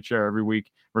that target share every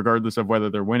week, regardless of whether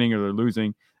they're winning or they're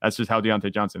losing. That's just how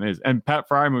Deontay Johnson is. And Pat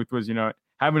Freiermuth was,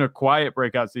 having a quiet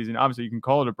breakout season. Obviously, you can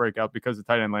call it a breakout because the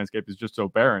tight end landscape is just so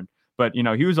barren. But,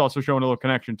 he was also showing a little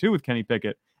connection, too, with Kenny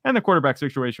Pickett. And the quarterback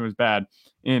situation was bad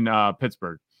in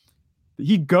Pittsburgh.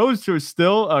 He goes to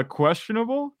still a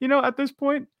questionable, at this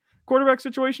point, quarterback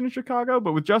situation in Chicago.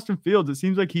 But with Justin Fields, it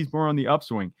seems like he's more on the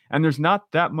upswing. And there's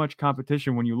not that much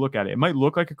competition when you look at it. It might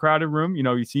look like a crowded room.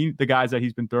 You see the guys that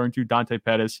he's been throwing to, Dante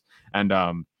Pettis and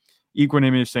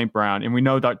Equanimeous St. Brown, and we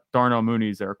know that Darnell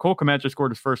Mooney's there. Cole Kmet just scored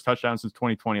his first touchdown since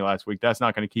 2020 last week. That's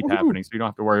not going to keep happening, so you don't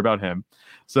have to worry about him.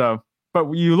 So, but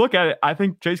when you look at it, I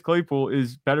think Chase Claypool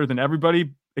is better than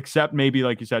everybody, except maybe,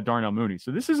 like you said, Darnell Mooney.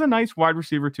 So this is a nice wide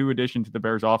receiver 2 addition to the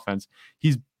Bears offense.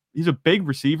 He's a big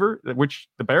receiver, which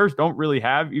the Bears don't really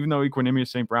have, even though Equanimeous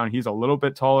St. Brown, he's a little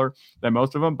bit taller than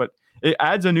most of them, but it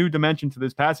adds a new dimension to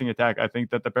this passing attack, I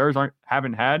think, that the Bears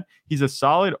haven't had. He's a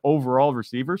solid overall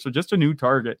receiver, so just a new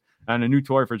target and a new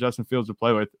toy for Justin Fields to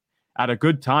play with at a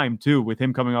good time, too, with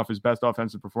him coming off his best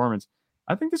offensive performance.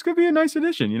 I think this could be a nice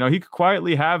addition. He could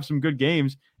quietly have some good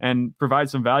games and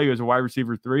provide some value as a wide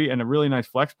receiver 3 and a really nice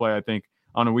flex play, I think,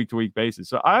 on a week-to-week basis.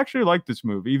 So I actually like this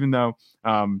move, even though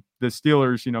the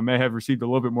Steelers, may have received a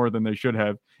little bit more than they should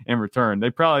have in return.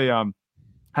 They probably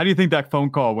how do you think that phone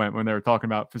call went when they were talking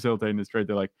about facilitating this trade?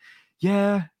 They're like,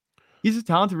 yeah, he's a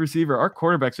talented receiver. Our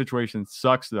quarterback situation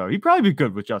sucks, though. He'd probably be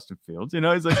good with Justin Fields.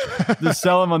 He's like, just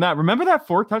sell him on that. Remember that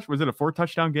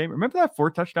 4-touchdown game? Remember that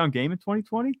 4-touchdown game in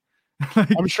 2020?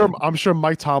 I'm sure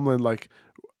Mike Tomlin,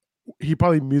 he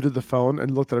probably muted the phone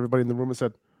and looked at everybody in the room and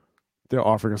said, they're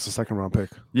offering us a 2nd-round pick.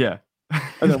 Yeah.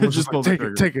 And then we'll just take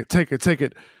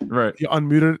it. Right. You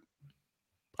unmuted it.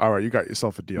 All right, you got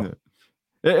yourself a deal. Yeah.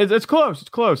 It's close. It's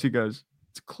close, he goes.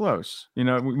 It's close. You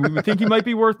know, we think he might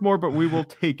be worth more, but we will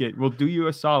take it. We'll do you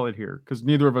a solid here because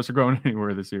neither of us are going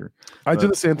anywhere this year. I do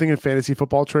the same thing in fantasy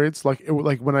football trades. Like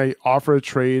when I offer a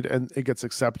trade and it gets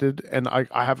accepted, and I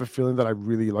have a feeling that I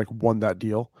really like won that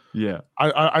deal. Yeah.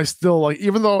 I still like,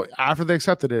 even though after they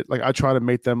accepted it, like I try to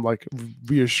make them like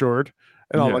reassured,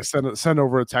 and I'll like send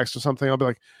over a text or something. I'll be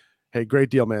like, "Hey, great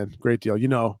deal, man. Great deal. You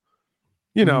know,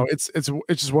 it's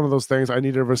just one of those things. I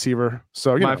need a receiver."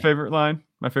 So my favorite line.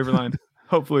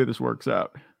 Hopefully this works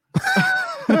out.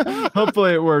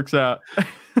 Hopefully it works out.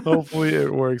 Hopefully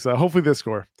it works out. Hopefully they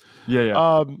score. Yeah.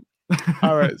 All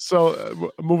right.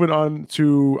 So moving on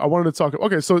to, I wanted to talk.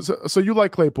 Okay. So you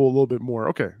like Claypool a little bit more.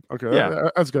 Okay. Yeah.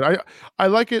 That's good. I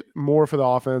like it more for the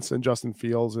offense and Justin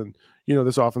Fields and,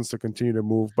 this offense to continue to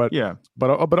move. But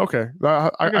okay.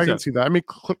 I can see that. I mean,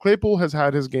 Claypool has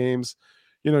had his games.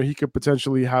 He could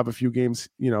potentially have a few games,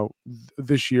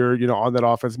 this year, on that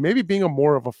offense, maybe being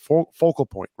more of a focal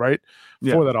point, right?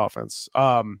 For that offense.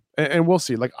 And we'll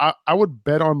see. Like I would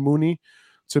bet on Mooney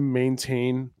to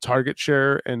maintain target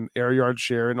share and air yard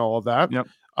share and all of that. Yep.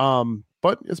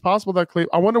 But it's possible that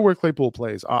I wonder where Claypool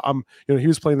plays. He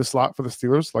was playing the slot for the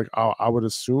Steelers. Like I would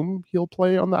assume he'll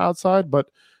play on the outside, but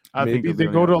maybe they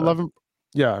go to 11.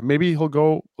 Yeah. Maybe he'll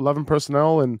go 11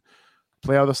 personnel and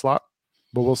play out of the slot,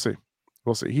 but we'll see.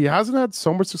 We'll see. He hasn't had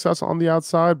so much success on the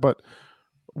outside, but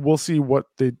we'll see what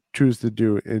they choose to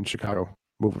do in Chicago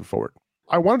moving forward.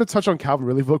 I wanted to touch on Calvin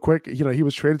Ridley real quick. He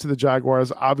was traded to the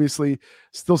Jaguars, obviously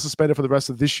still suspended for the rest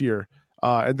of this year.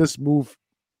 And this move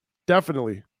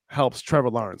definitely helps Trevor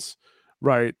Lawrence,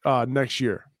 right, next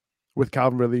year with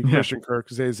Calvin Ridley, Christian Kirk,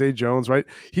 Zay Jones, right?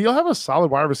 He'll have a solid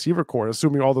wide receiver core,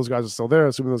 assuming all those guys are still there,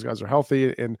 assuming those guys are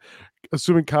healthy, and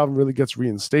assuming Calvin really gets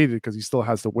reinstated because he still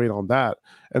has to wait on that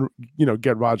and,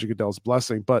 get Roger Goodell's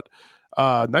blessing. But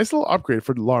nice little upgrade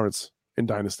for Lawrence in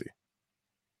Dynasty.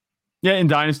 Yeah, in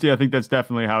Dynasty, I think that's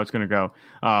definitely how it's going to go.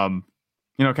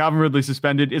 Calvin Ridley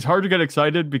suspended. It's hard to get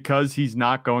excited because he's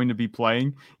not going to be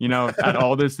playing, at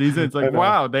all this season. It's like,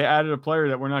 wow, they added a player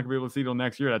that we're not going to be able to see till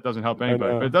next year. That doesn't help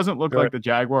anybody. But it doesn't look like the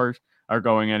Jaguars are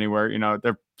going anywhere.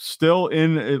 They're still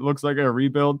in, it looks like, a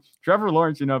rebuild. Trevor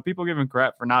Lawrence, people give him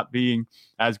crap for not being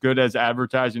as good as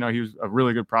advertised. He was a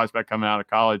really good prospect coming out of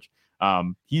college.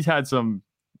 He's had some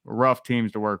rough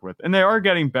teams to work with, and they are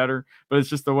getting better, but it's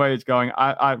just the way it's going.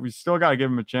 We still got to give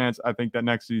him a chance. I think that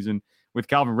next season with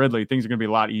Calvin Ridley, things are going to be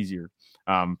a lot easier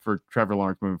for Trevor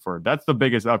Lawrence moving forward. That's the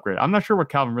biggest upgrade. I'm not sure what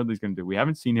Calvin Ridley's going to do. We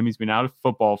haven't seen him. He's been out of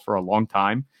football for a long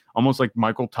time, almost like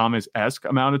Michael Thomas-esque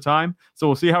amount of time. So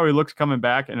we'll see how he looks coming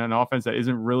back in an offense that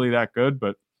isn't really that good.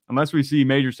 But unless we see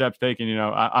major steps taken,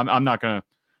 I'm not going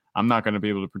to be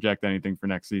able to project anything for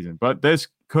next season. But this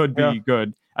could be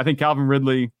good. I think Calvin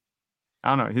Ridley,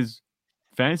 I don't know, his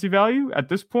fantasy value at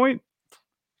this point,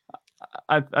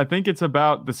 I think it's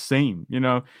about the same.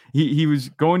 He was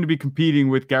going to be competing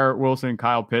with Garrett Wilson and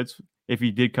Kyle Pitts if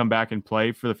he did come back and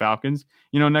play for the Falcons,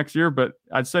 next year. But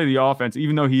I'd say the offense,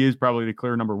 even though he is probably the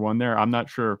clear number one there, I'm not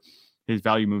sure his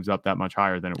value moves up that much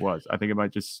higher than it was. I think it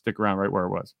might just stick around right where it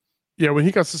was. Yeah, when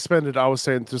he got suspended, I was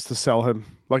saying just to sell him.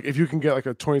 Like, if you can get like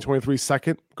a 2023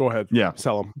 second, go ahead. Yeah,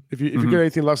 sell him. If you get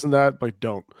anything less than that, like,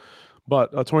 don't. But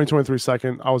a 2023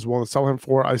 second, I was willing to sell him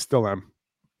for. I still am,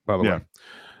 by the way.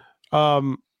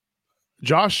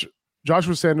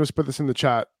 Joshua Sanders put this in the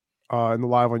chat in the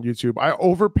live on YouTube. I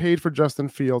overpaid for Justin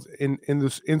Fields in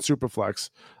Superflex.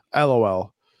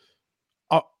 LOL.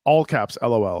 All caps.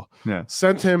 LOL. Yeah.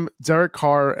 Sent him Derek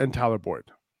Carr and Tyler Boyd.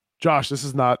 Josh, this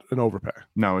is not an overpay.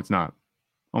 No, it's not.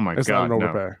 Oh my it's God, not an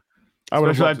overpay. No.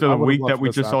 Especially after the week that we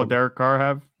just saw Derek Carr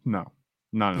have. No,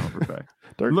 not an overpay.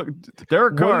 Look,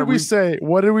 Derek Carr.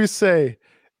 What did we say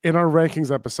in our rankings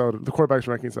episode, the quarterbacks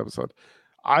rankings episode?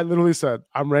 I literally said,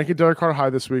 I'm ranking Derek Carr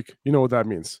high this week. You know what that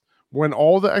means. When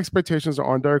all the expectations are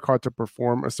on Derek Carr to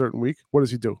perform a certain week, what does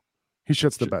he do? He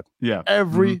shits the bed. Yeah.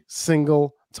 Every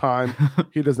single time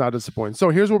he does not disappoint. So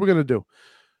here's what we're going to do.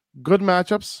 Good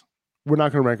matchups, we're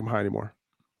not going to rank him high anymore.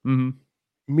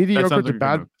 Mediocre to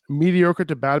bad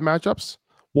matchups,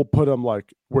 we'll put him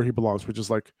like where he belongs, which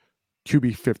is like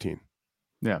QB 15.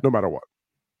 Yeah. No matter what.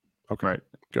 Okay. Right.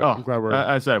 Good. I'm glad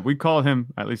I said, we call him,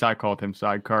 at least I called him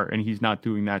sidecar, and he's not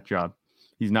doing that job.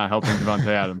 He's not helping Devontae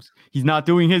Adams. He's not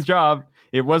doing his job.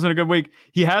 It wasn't a good week.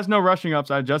 He has no rushing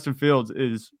upside. Justin Fields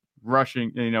is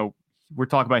rushing. We're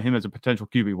talking about him as a potential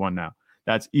QB1 now.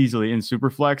 That's easily in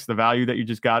Superflex. The value that you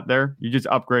just got there, you just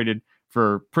upgraded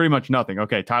for pretty much nothing.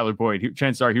 Okay, Tyler Boyd,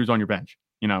 chances are he was on your bench,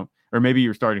 or maybe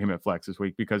you're starting him at flex this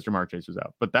week because Jamar Chase was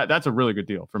out. But that's a really good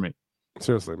deal for me.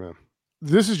 Seriously, man.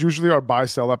 This is usually our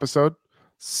buy-sell episode.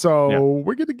 So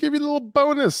we're going to give you a little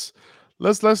bonus.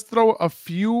 let's throw a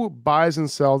few buys and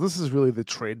sells. This is really the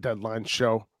trade deadline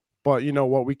show, but you know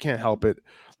what? We can't help it.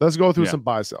 Let's go through some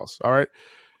buy sells. All right.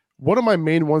 One of my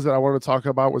main ones that I wanted to talk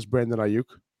about was Brandon Ayuk.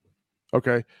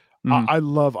 Okay. I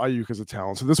love Ayuk as a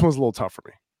talent. So this one's a little tough for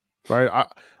me, right?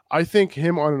 I think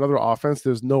him on another offense,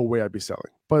 there's no way I'd be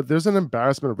selling. But there's an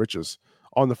embarrassment of riches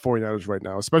on the 49ers right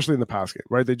now, especially in the pass game,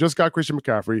 right? They just got Christian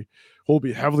McCaffrey, who will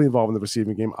be heavily involved in the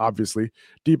receiving game, obviously.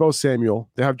 Deebo Samuel.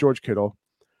 They have George Kittle.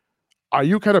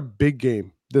 Ayuk had a big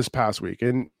game this past week,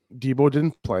 and Deebo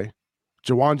didn't play.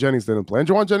 Jawan Jennings didn't play. And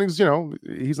Jawan Jennings, you know,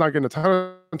 he's not getting a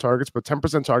ton of targets, but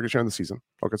 10% target share in the season.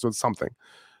 Okay, so it's something.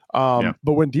 But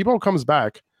when Deebo comes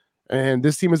back and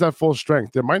this team is at full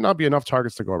strength, there might not be enough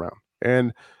targets to go around.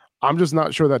 And I'm just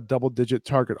not sure that double-digit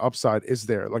target upside is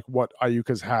there, like what Ayuk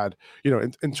has had, you know,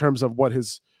 in terms of what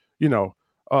his, you know,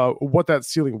 what that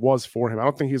ceiling was for him. I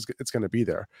don't think it's going to be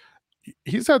there.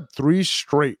 He's had 3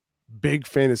 straight big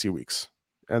fantasy weeks,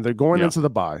 and they're going into the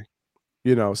bye.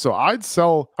 You know, so I'd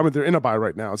sell. I mean, they're in a buy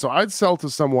right now, so I'd sell to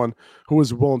someone who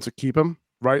is willing to keep him,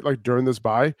 right? Like during this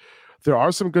buy, there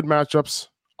are some good matchups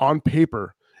on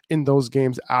paper in those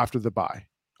games after the buy.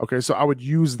 Okay, so I would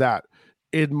use that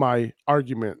in my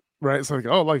argument, right? It's like,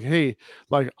 oh, like, hey,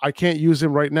 like I can't use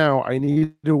him right now. I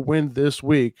need to win this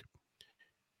week.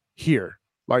 Here,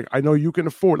 like I know you can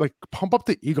afford, like pump up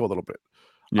the ego a little bit.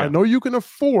 I know you can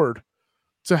afford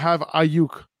to have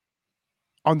Ayuk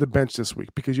on the bench this week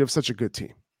because you have such a good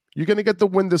team. You're going to get the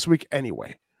win this week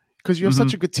anyway because you have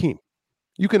such a good team.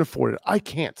 You can afford it. I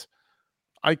can't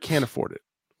afford it,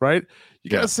 right?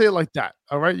 You got to say it like that,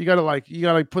 all right? You got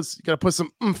to put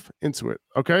some oomph into it,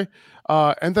 okay?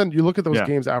 And then you look at those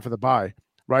games after the bye,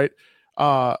 right?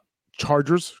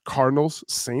 Chargers, Cardinals,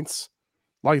 Saints.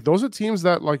 Like those are teams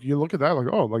that like you look at that like,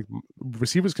 oh, like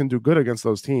receivers can do good against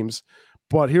those teams.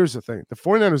 But here's the thing. The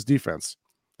 49ers defense,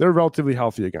 they're relatively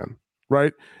healthy again.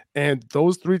 Right. And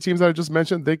those 3 teams that I just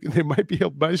mentioned, they might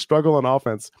struggle on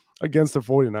offense against the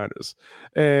 49ers.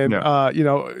 And, you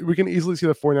know, we can easily see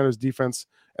the 49ers defense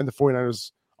and the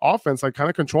 49ers offense, like kind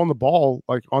of controlling the ball,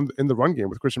 like in the run game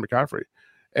with Christian McCaffrey.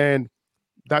 And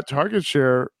that target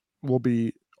share will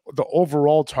be, the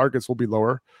overall targets will be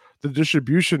lower. The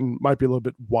distribution might be a little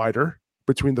bit wider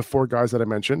between the 4 guys that I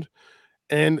mentioned.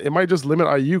 And it might just limit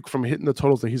Ayuk from hitting the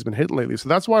totals that he's been hitting lately. So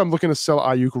that's why I'm looking to sell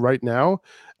Ayuk right now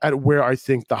at where I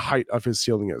think the height of his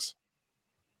ceiling is.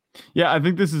 Yeah, I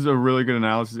think this is a really good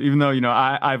analysis, even though, you know,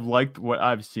 I've liked what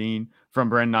I've seen from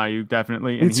Brandon Ayuk,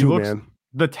 definitely. And he looks,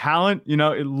 the talent, you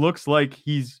know, it looks like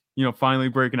he's, you know, finally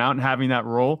breaking out and having that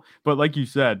role. But like you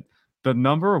said, the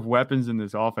number of weapons in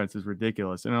this offense is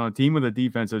ridiculous. And on a team with a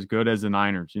defense as good as the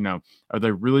Niners, you know, are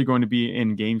they really going to be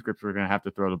in game scripts where they're going to have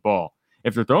to throw the ball?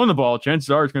 If they're throwing the ball,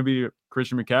 chances are it's going to be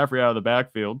Christian McCaffrey out of the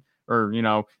backfield or, you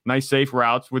know, nice safe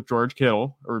routes with George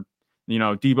Kittle or, you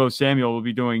know, Deebo Samuel will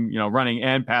be doing, you know, running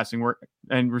and passing work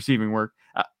and receiving work.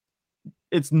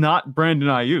 It's not Brandon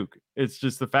Ayuk. It's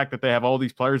just the fact that they have all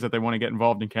these players that they want to get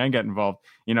involved and can get involved.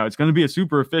 You know, it's going to be a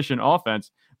super efficient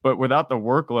offense, but without the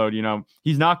workload, you know,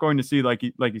 he's not going to see, like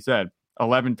you said,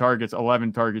 11 targets,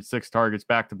 6 targets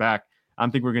back to back. I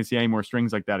don't think we're going to see any more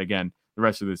strings like that again the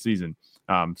rest of the season.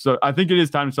 So I think it is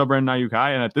time to sell Brandon Ayuk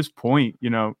high. And at this point, you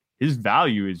know, his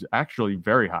value is actually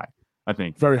very high. I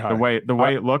think very high. The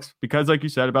way it looks, because like you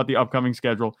said about the upcoming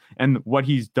schedule and what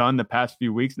he's done the past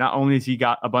few weeks, not only has he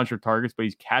got a bunch of targets, but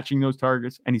he's catching those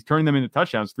targets and he's turning them into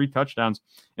touchdowns, 3 touchdowns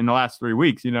in the last 3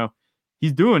 weeks. You know,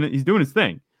 he's doing it. He's doing his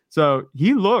thing. So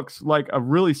he looks like a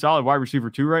really solid wide receiver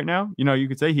 2 right now. You know, you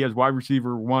could say he has wide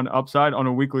receiver 1 upside on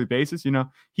a weekly basis. You know,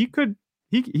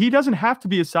 he doesn't have to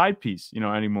be a side piece, you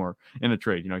know, anymore in a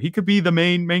trade. You know, he could be the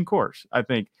main course, I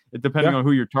think, depending on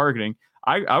who you're targeting.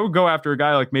 I would go after a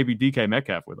guy like maybe DK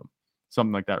Metcalf with him,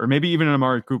 something like that, or maybe even an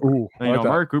Amari Cooper. Ooh,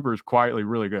 Amari Cooper is quietly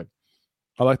really good.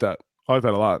 I like that. I like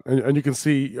that a lot. And you can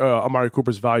see Amari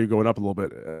Cooper's value going up a little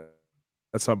bit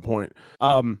at some point.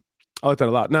 I like that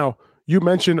a lot. Now, you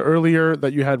mentioned earlier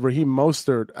that you had Raheem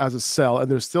Mostert as a sell, and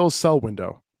there's still a sell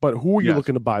window. But who are you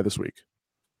looking to buy this week?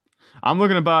 I'm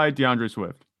looking to buy DeAndre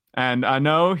Swift. And I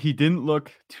know he didn't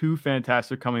look too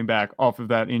fantastic coming back off of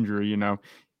that injury. You know,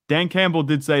 Dan Campbell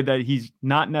did say that he's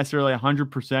not necessarily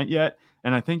 100% yet.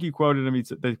 And I think he quoted him.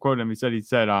 They quoted him. He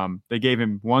said they gave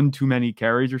him 1 too many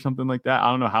carries or something like that. I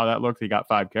don't know how that looked. He got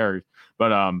 5 carries,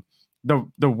 but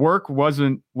the work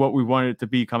wasn't what we wanted it to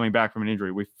be coming back from an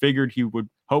injury. We figured he would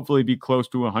hopefully be close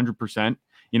to 100%,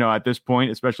 you know, at this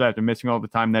point, especially after missing all the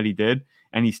time that he did,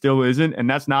 and he still isn't. And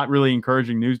that's not really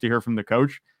encouraging news to hear from the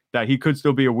coach, that he could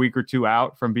still be a week or 2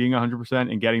 out from being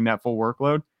 100% and getting that full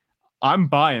workload. I'm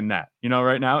buying that, you know,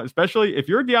 right now, especially if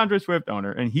you're a DeAndre Swift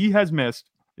owner and he has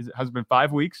missed, has been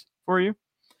 5 weeks for you.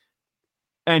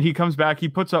 And he comes back, he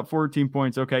puts up 14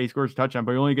 points. Okay, he scores a touchdown,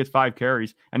 but he only gets 5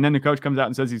 carries. And then the coach comes out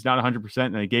and says he's not 100%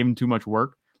 and they gave him too much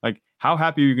work. Like, how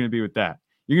happy are you going to be with that?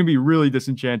 You're going to be really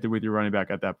disenchanted with your running back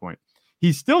at that point.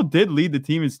 He still did lead the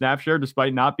team in snap share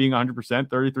despite not being 100%,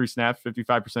 33 snaps,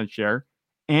 55% share,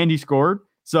 and he scored.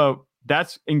 So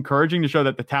that's encouraging to show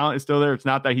that the talent is still there. It's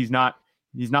not that he's not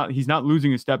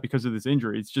losing a step because of this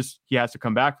injury. It's just he has to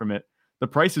come back from it. The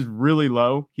price is really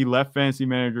low. He left fantasy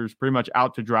managers pretty much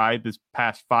out to dry this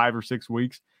past 5 or 6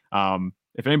 weeks.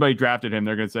 If anybody drafted him,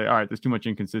 they're going to say, all right, there's too much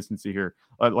inconsistency here.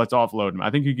 Let's offload him. I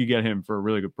think you could get him for a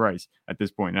really good price at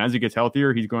this point. And as he gets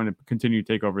healthier, he's going to continue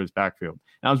to take over his backfield.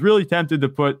 And I was really tempted to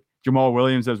put Jamal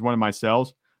Williams as one of my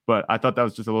sells, but I thought that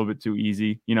was just a little bit too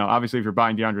easy. Obviously, if you're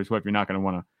buying DeAndre Swift, you're not going to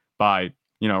want to buy,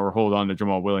 or hold on to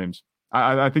Jamal Williams.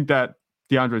 I think that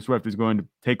DeAndre Swift is going to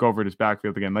take over this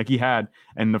backfield again, like he had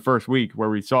in the first week where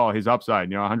we saw his upside.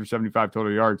 175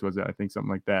 total yards was it? I think something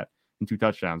like that, and 2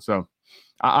 touchdowns. So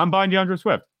I'm buying DeAndre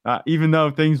Swift, even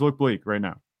though things look bleak right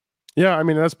now. Yeah, I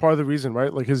mean, that's part of the reason,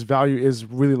 right? Like his value is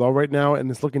really low right now,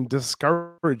 and it's looking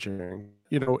discouraging.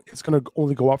 It's going to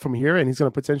only go up from here, and he's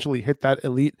going to potentially hit that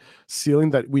elite ceiling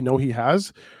that we know he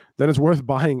has. Then it's worth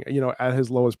buying, at his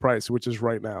lowest price, which is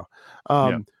right now.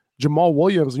 Jamal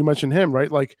Williams, you mentioned him, right?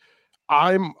 Like,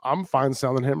 I'm fine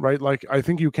selling him, right? Like, I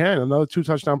think you can. Another 2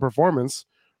 touchdown performance,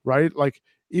 right? Like,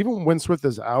 even when Swift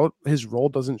is out, his role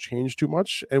doesn't change too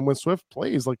much. And when Swift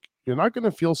plays, like, you're not going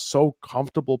to feel so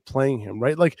comfortable playing him,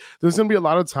 right? Like, there's going to be a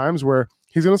lot of times where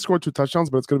he's going to score 2 touchdowns,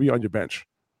 but it's going to be on your bench,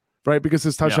 right? Because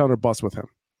his touchdown or bust with him,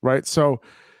 right? So,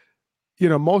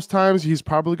 most times he's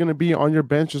probably going to be on your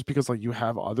bench just because, like, you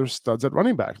have other studs at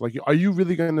running back. Like, are you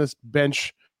really going to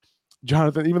bench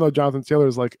Jonathan, even though Jonathan Taylor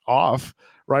is, like, off,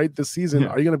 right, this season?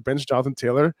 Are you going to bench Jonathan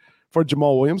Taylor for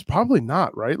Jamal Williams? Probably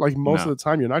not, right? Like, most of the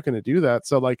time, you're not going to do that.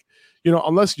 So, like,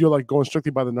 unless you're, like, going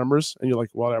strictly by the numbers and you're like,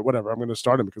 well, whatever, I'm going to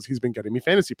start him because he's been getting me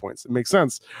fantasy points. It makes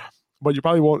sense. But you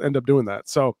probably won't end up doing that.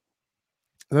 So,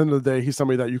 at the end of the day, he's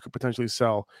somebody that you could potentially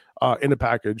sell in a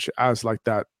package as, like,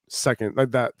 that second,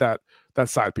 like that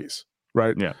side piece,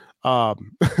 right? Yeah.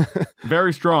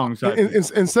 Very strong side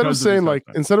instead of saying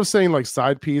like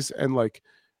side piece and like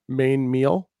main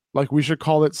meal, like we should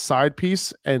call it side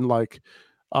piece and like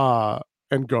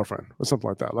and girlfriend or something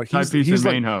like that. Like side piece and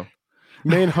like, main hoe.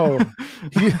 Main hoe.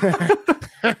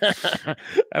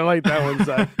 I like that one,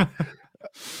 Zach.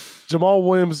 Jamal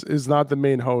Williams is not the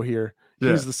main hoe here.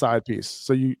 He's the side piece.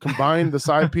 So you combine the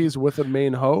side piece with a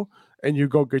main hoe and you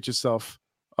go get yourself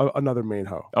another main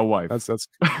hoe. A wife. That's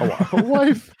a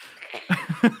wife.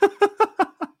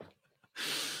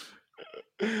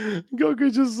 Go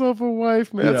get yourself a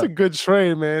wife, man. That's a good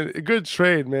trade, man. A good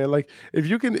trade, man. Like if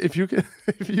you can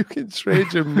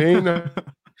trade your main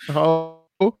hoe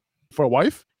for a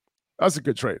wife, that's a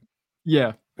good trade. Yeah.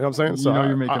 You know what I'm saying? So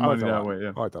you're making money that way.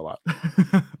 Yeah. I like that a lot.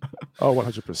 Oh,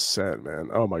 100%, man.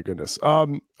 Oh my goodness.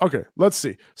 Okay, let's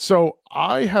see. So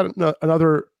I had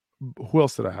another. Who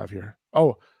else did I have here?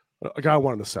 Oh, a guy I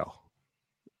wanted to sell.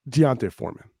 D'Onta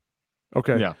Foreman.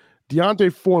 Okay. Yeah.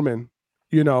 D'Onta Foreman,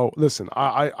 listen,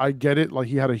 I get it. Like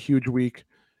he had a huge week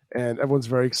and everyone's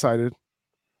very excited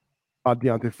about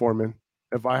D'Onta Foreman.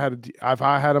 If I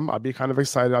had him, I'd be kind of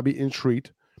excited. I'd be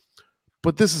intrigued.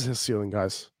 But this is his ceiling,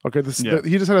 guys. Okay.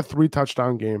 He just had a 3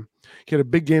 touchdown game. He had a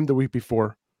big game the week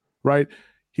before, right?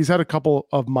 He's had a couple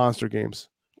of monster games.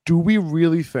 Do we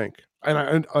really think,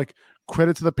 and like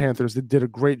credit to the Panthers, they did a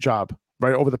great job,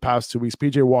 right, over the past 2 weeks.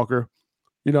 PJ Walker,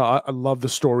 I love the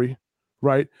story,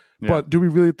 right? Yeah. But do we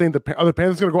really think are the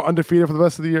Panthers going to go undefeated for the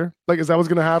rest of the year? Like, is that what's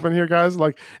going to happen here, guys?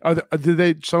 Like, did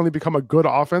they suddenly become a good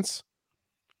offense?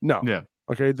 No. Yeah.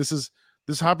 Okay. This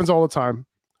happens all the time,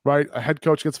 right? A head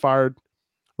coach gets fired,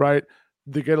 right?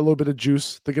 They get a little bit of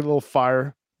juice. They get a little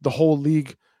fire. The whole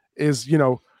league is,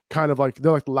 kind of like,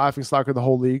 they're like the laughing stock of the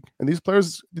whole league. And these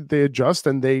players, they adjust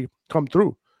and they come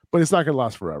through, but it's not going to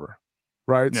last forever,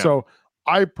 right? Yeah. So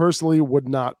I personally would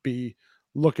not be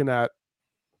looking at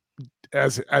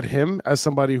him as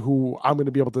somebody who I'm going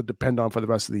to be able to depend on for the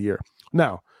rest of the year.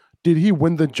 Now, did he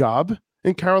win the job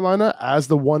in Carolina as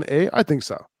the 1A? I think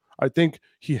so. I think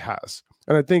he has.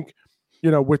 And I think,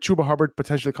 with Chuba Hubbard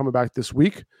potentially coming back this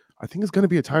week, I think it's going to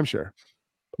be a timeshare.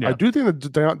 Yeah. I do think that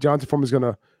D'Onta Foreman is going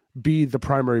to be the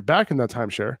primary back in that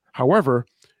timeshare. However,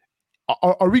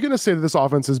 are we going to say that this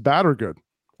offense is bad or good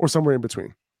or somewhere in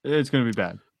between? It's going to be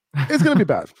bad. It's going to be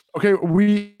bad. Okay.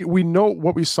 We know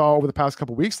what we saw over the past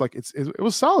couple of weeks. Like it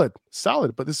was solid,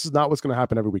 but this is not what's going to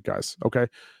happen every week, guys. Okay.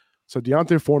 So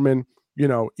D'Onta Foreman,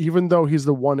 even though he's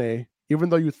the 1A, even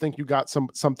though you think you got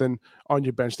something on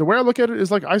your bench, the way I look at it is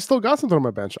like, I still got something on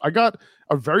my bench. I got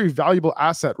a very valuable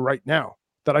asset right now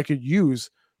that I could use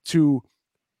to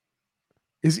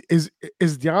Is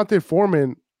Deontay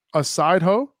Foreman a side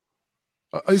hoe?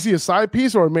 Is he a side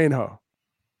piece or a main hoe?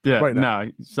 Yeah, right now?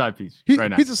 no, side piece. He's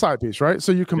a side piece, right?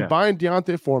 So you combine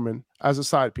Deontay Foreman as a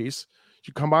side piece,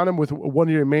 you combine him with one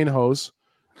of your main hoes,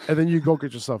 and then you go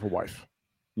get yourself a wife.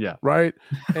 Yeah. Right.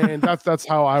 And that's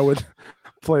how I would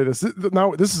play this.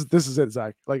 Now this is it,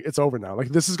 Zach. Like, it's over now. Like,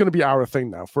 this is going to be our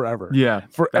thing now forever. Yeah.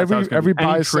 For every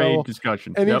buy any sell trade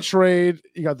discussion. any trade,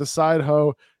 you got the side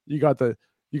hoe, you got the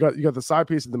side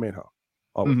piece and the main hoe.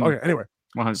 Okay. Anyway,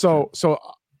 100%. so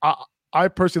I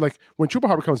personally, like, when Chuba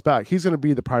Hubbard comes back, he's going to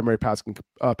be the primary pass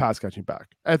catching back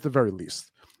at the very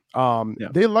least.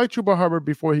 They liked Chuba Hubbard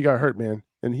before he got hurt, man,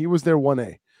 and he was their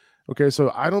 1A. Okay,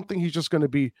 so I don't think he's just going to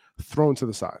be thrown to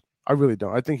the side. I really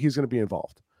don't. I think he's going to be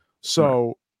involved.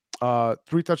 So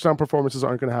 3 touchdown performances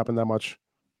aren't going to happen that much,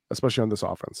 especially on this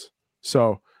offense.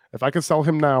 So if I can sell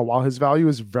him now while his value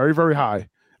is very, very high,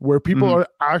 where people are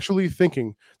actually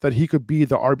thinking that he could be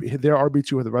their RB2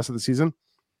 for the rest of the season,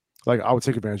 like, I would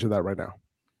take advantage of that right now.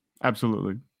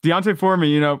 Absolutely. Deontay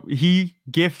Foreman, he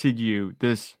gifted you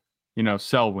this,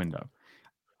 sell window.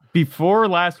 Before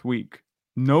last week,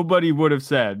 nobody would have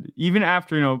said, even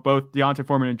after, both Deontay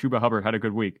Foreman and Chuba Hubbard had a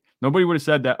good week, nobody would have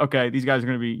said that, okay, these guys are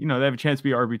going to be, they have a chance to be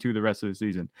RB2 the rest of the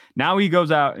season. Now he goes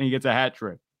out and he gets a hat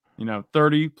trick,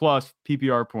 30 plus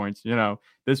PPR points,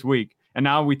 this week. And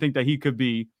now we think that he could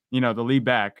be, the lead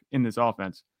back in this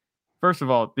offense. First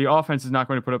of all, the offense is not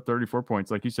going to put up 34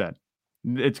 points, like you said.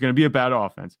 It's going to be a bad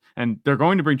offense. And they're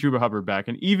going to bring Chuba Hubbard back.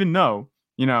 And even though,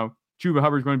 Chuba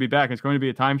Hubbard's going to be back, it's going to be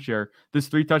a timeshare, this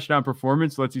 3 touchdown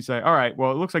performance lets you say, all right,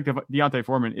 well, it looks like Deontay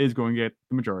Foreman is going to get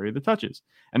the majority of the touches.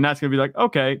 And that's going to be like,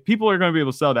 okay, people are going to be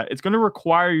able to sell that. It's going to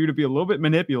require you to be a little bit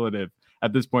manipulative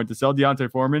at this point to sell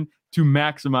Deontay Foreman to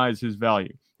maximize his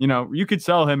value. You could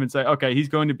sell him and say, okay, he's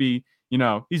going to be,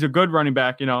 he's a good running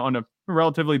back, on a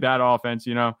relatively bad offense,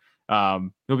 he'll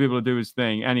be able to do his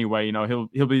thing anyway.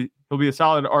 He'll be a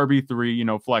solid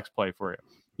RB3, flex play for you.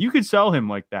 You could sell him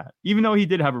like that, even though he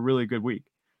did have a really good week.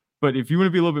 But if you want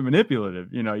to be a little bit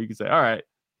manipulative, you could say, all right,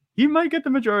 he might get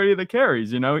the majority of the carries,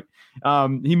 he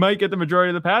might get the majority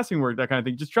of the passing work, that kind of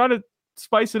thing. Just try to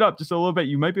spice it up just a little bit.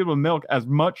 You might be able to milk as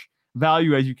much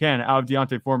value as you can out of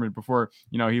Deontay Foreman before,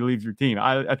 he leaves your team.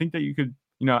 I think that you could,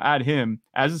 add him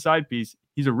as a side piece.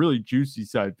 He's a really juicy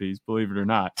side piece, believe it or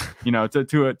not,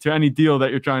 to any deal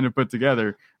that you're trying to put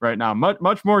together right now.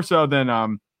 Much more so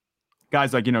than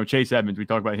guys like, Chase Edmonds. We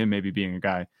talk about him maybe being a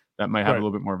guy that might have a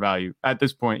little bit more value at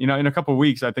this point. In a couple of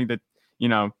weeks, I think that,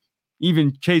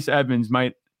 even Chase Edmonds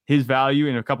his value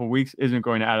in a couple of weeks isn't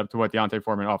going to add up to what Deontay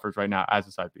Foreman offers right now as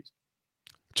a side piece.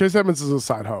 Chase Edmonds is a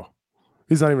side hoe.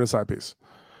 He's not even a side piece.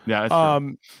 Yeah,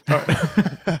 that's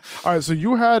true. All right, so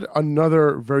you had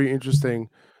another very interesting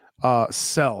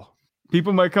sell.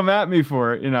 People might come at me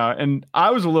for it, and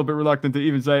I was a little bit reluctant to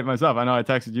even say it myself. I know I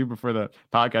texted you before the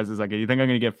podcast. It's like, you think I'm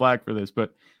going to get flagged for this,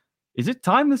 but is it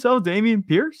time to sell Dameon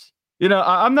Pierce?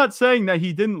 I'm not saying that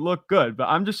he didn't look good, but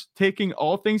I'm just taking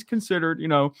all things considered,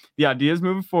 the ideas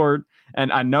moving forward.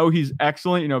 And I know he's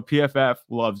excellent. PFF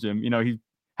loves him. He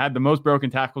had the most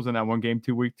broken tackles in that one game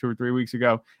 2 or 3 weeks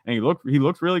ago. And he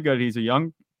looked really good. He's a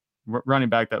young running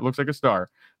back that looks like a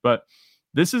star, but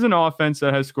this is an offense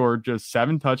that has scored just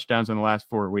 7 touchdowns in the last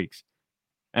 4 weeks.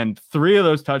 And 3 of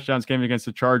those touchdowns came against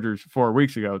the Chargers 4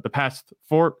 weeks ago. The past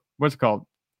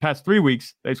 3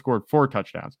 weeks, they scored 4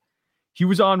 touchdowns. He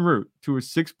was en route to a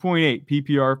 6.8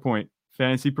 PPR point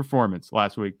fantasy performance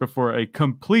last week before a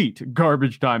complete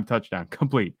garbage time touchdown.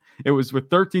 Complete. It was with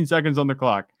 13 seconds on the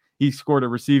clock. He scored a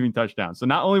receiving touchdown. So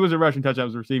not only was it a rushing touchdown, it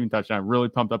was a receiving touchdown. Really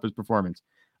pumped up his performance.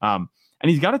 And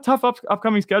he's got a tough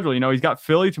upcoming schedule. He's got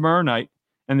Philly tomorrow night,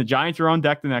 and the Giants are on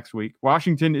deck the next week.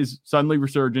 Washington is suddenly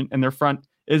resurgent, and their front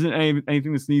isn't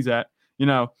anything to sneeze at.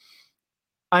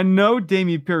 I know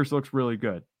Dameon Pierce looks really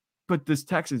good, but this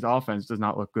Texans offense does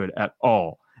not look good at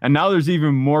all. And now there's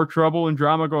even more trouble and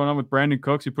drama going on with Brandon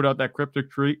Cooks. He put out that cryptic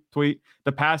tweet.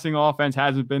 The passing offense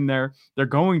hasn't been there. They're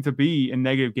going to be in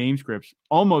negative game scripts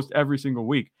almost every single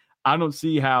week. I don't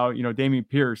see how, Dameon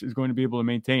Pierce is going to be able to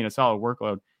maintain a solid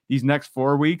workload these next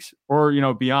 4 weeks or,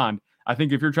 beyond. I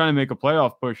think if you're trying to make a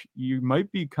playoff push, you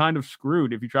might be kind of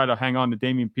screwed if you try to hang on to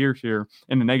Dameon Pierce here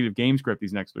in the negative game script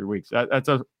these next 3 weeks. That's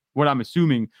what I'm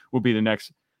assuming will be the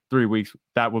next 3 weeks.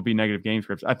 That will be negative game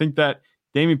scripts. I think that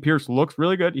Dameon Pierce looks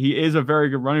really good. He is a very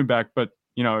good running back, but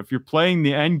if you're playing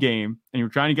the end game and you're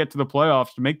trying to get to the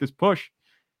playoffs to make this push,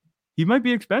 he might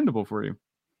be expendable for you.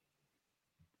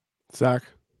 Zach,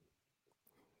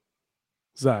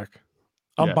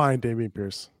 I'm buying Dameon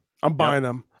Pierce. I'm buying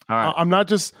him. All right. I'm not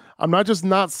just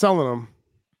not selling him.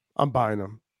 I'm buying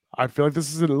him. I feel like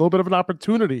this is a little bit of an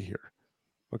opportunity here.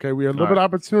 Okay, we had a little bit of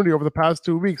opportunity over the past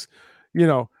 2 weeks. You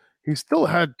know, he still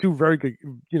had two very good,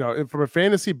 you know, from a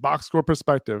fantasy box score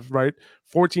perspective, right?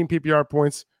 14 PPR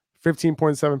points,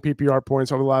 15.7 PPR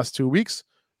points over the last 2 weeks.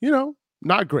 You know,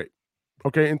 not great.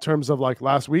 Okay, in terms of like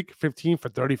last week, 15 for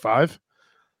 35.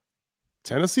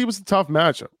 Tennessee was a tough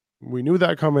matchup. We knew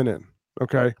that coming in.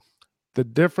 Okay, the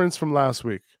difference from last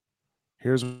week.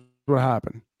 Here's what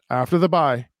happened after the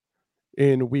bye.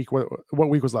 In week what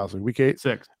week was last week? Week 8?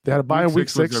 6. They had a bye in week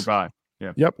 6. Was their bye.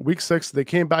 Yeah. Yep, week 6. They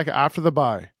came back after the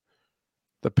bye.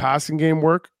 The passing game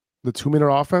work, the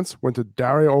 2-minute offense went to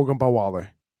Dario Ogunbowale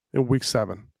in week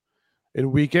 7.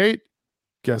 In week 8,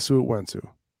 guess who it went to?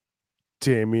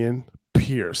 Dameon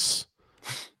Pierce.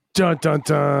 Dun dun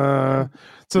dun.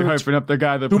 So you're hyping up the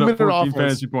guy that put up 14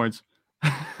 fantasy points.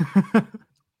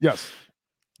 Yes.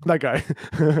 That guy.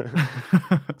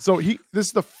 So this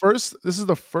is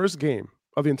the first game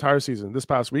of the entire season this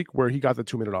past week where he got the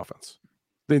 2-minute offense.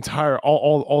 The entire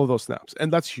all of those snaps.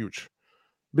 And that's huge.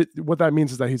 But what that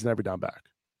means is that he's an every down back.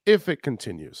 If it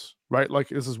continues, right? Like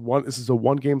this is a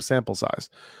 1-game sample size.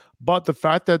 But the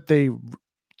fact that they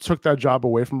took that job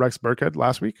away from Rex Burkhead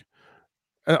last week,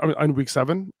 in week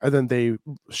 7, and then they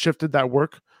shifted that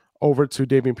work over to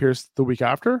Dameon Pierce the week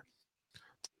after,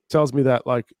 tells me that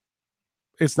like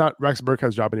it's not Rex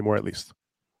Burkhead's job anymore, at least,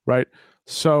 right?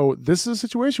 So this is a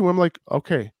situation where I'm like,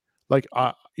 okay, like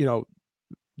you know,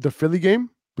 the Philly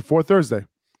game before Thursday,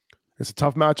 it's a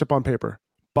tough matchup on paper.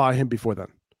 Buy him before then,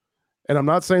 and I'm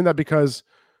not saying that because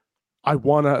I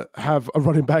want to have a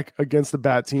running back against a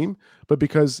bad team, but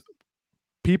because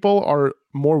people are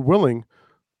more willing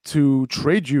to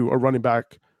trade you a running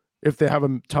back if they have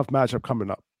a tough matchup coming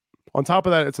up. On top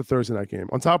of that, it's a Thursday night game.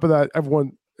 On top of that,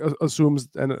 everyone assumes,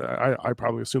 and I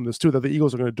probably assume this too, that the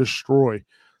Eagles are going to destroy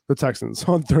the Texans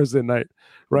on Thursday night,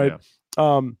 right?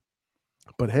 Yeah.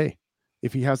 But hey,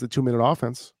 if he has the 2-minute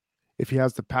offense, if he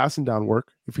has the passing down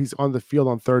work, if he's on the field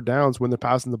on third downs when they're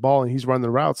passing the ball and he's running the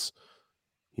routes,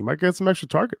 he might get some extra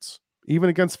targets, even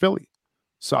against Philly.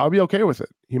 So I'll be okay with it.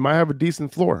 He might have a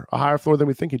decent floor, a higher floor than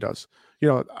we think he does. You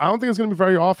know, I don't think it's going to be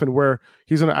very often where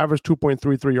he's going to average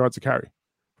 2.33 yards a carry,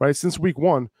 right? Since week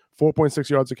 1, 4.6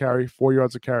 yards a carry, 4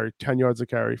 yards a carry, 10 yards a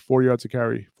carry, 4 yards a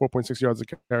carry, 4.6 yards a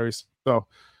carry. So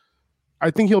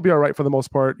I think he'll be all right for the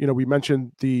most part. You know, we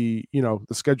mentioned the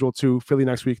schedule to Philly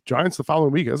next week, Giants the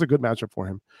following week. That's a good matchup for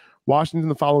him. Washington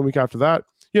the following week after that,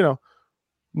 you know,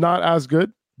 not as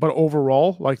good, but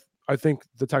overall, like, I think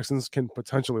the Texans can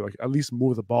potentially like at least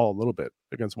move the ball a little bit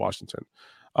against Washington.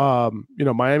 You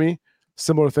know, Miami,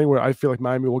 similar thing where I feel like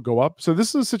Miami will go up. So this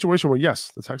is a situation where,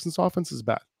 yes, the Texans offense is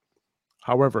bad.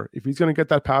 However, if he's going to get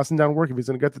that passing down work, if he's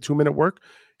going to get the 2-minute work,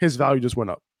 his value just went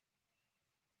up.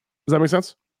 Does that make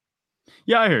sense?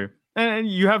 Yeah, I hear you. And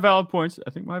you have valid points. I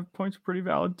think my points are pretty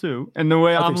valid too. And the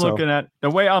way I'm looking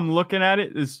at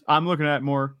it is I'm looking at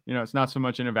more, you know, it's not so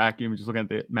much in a vacuum, just looking at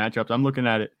the matchups. I'm looking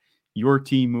at it, your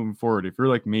team moving forward. If you're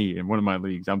like me in one of my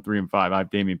leagues, I'm 3-5. I have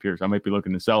Dameon Pierce. I might be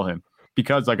looking to sell him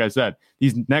because, like I said,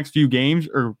 these next few games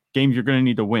are games you're going to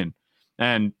need to win.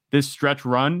 And this stretch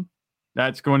run,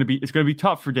 it's going to be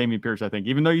tough for Dameon Pierce, I think.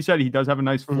 Even though you said he does have a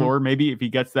nice floor, maybe if he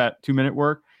gets that 2-minute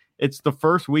work, it's the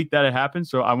first week that it happens.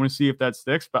 So I want to see if that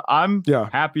sticks. But I'm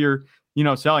happier, you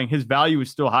know, selling. His value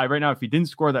is still high right now. If he didn't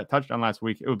score that touchdown last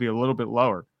week, it would be a little bit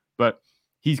lower. But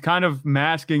he's kind of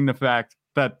masking the fact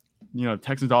that, you know,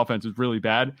 Texans offense is really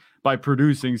bad by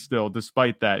producing still,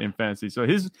 despite that in fantasy. So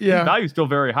his value is still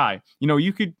very high. You know,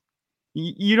 you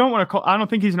don't want to call, I don't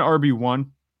think he's an RB1,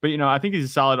 but, you know, I think he's a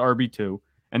solid RB2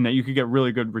 and that you could get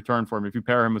really good return for him. If you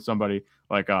pair him with somebody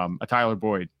like a Tyler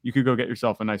Boyd, you could go get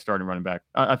yourself a nice starting running back.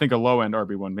 I think a low end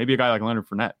RB1, maybe a guy like Leonard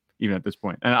Fournette, even at this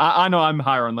point. And I know I'm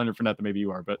higher on Leonard Fournette than maybe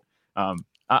you are, but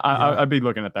I'd be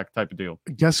looking at that type of deal.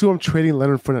 Guess who I'm trading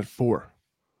Leonard Fournette for?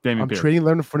 Dameon Pierce. Trading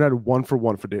Leonard Fournette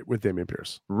 1-for-1 with Dameon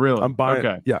Pierce. Really? I'm buying.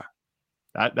 Okay. Yeah.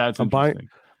 That's interesting.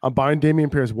 I'm buying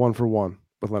Dameon Pierce 1-for-1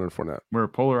 with Leonard Fournette. We're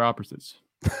polar opposites.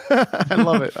 I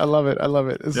love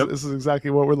it. This is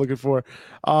exactly what we're looking for.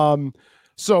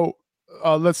 So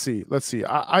let's see.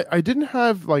 I didn't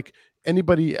have like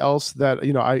anybody else that,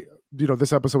 you know,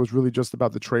 this episode was really just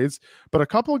about the trades, but a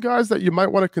couple of guys that you might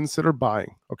want to consider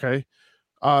buying. Okay.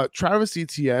 Travis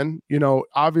Etienne, you know,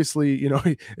 obviously, you know,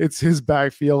 it's his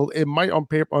backfield. It might on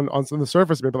paper on the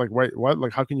surface maybe like, wait, what?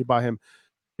 Like, how can you buy him?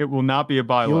 It will not be a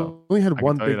buy low. He only had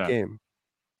one big game.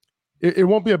 It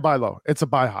won't be a buy low. It's a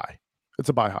buy high. It's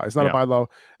a buy high. It's not a buy low.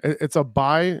 It's a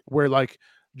buy where, like,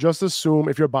 just assume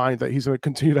if you're buying that he's going to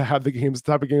continue to have the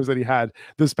type of games that he had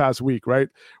this past week, right?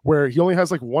 Where he only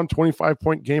has like 1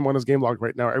 25-point game on his game log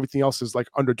right now. Everything else is like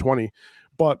under 20.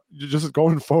 but just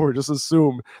going forward, just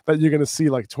assume that you're going to see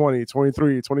like 20,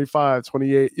 23, 25,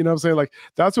 28. You know what I'm saying? Like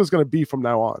that's what it's going to be from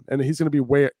now on. And he's going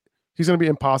to be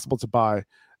impossible to buy,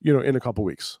 in a couple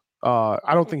weeks.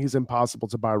 I don't think he's impossible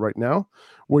to buy right now,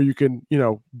 where you can,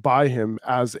 buy him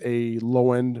as a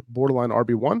low end borderline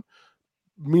RB1.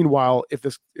 Meanwhile, if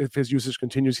his usage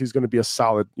continues, he's going to be a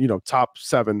solid, top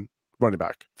 7 running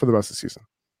back for the rest of the season.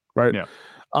 Right. Yeah.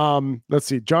 Let's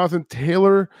see. Jonathan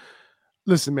Taylor.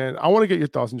 Listen, man, I want to get your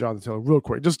thoughts on Jonathan Taylor real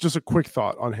quick. Just a quick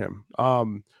thought on him.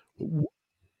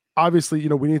 Obviously,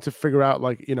 we need to figure out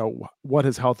what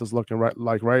his health is looking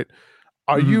right.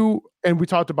 Are you, and we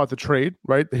talked about the trade,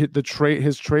 right?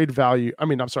 His trade value. I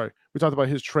mean, I'm sorry. We talked about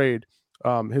his trade,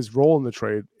 his role in the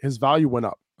trade. His value went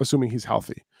up, assuming he's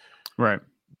healthy. Right.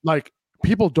 Like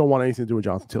people don't want anything to do with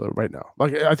Jonathan Taylor right now.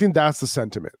 Like I think that's the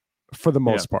sentiment for the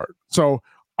most part. So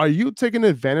are you taking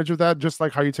advantage of that, just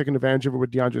like how you're taking advantage of it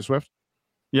with DeAndre Swift?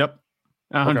 Yep,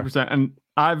 100%. And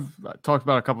I've talked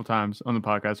about it a couple times on the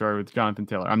podcast already with Jonathan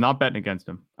Taylor. I'm not betting against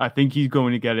him. I think he's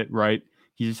going to get it right.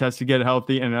 He just has to get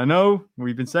healthy. And I know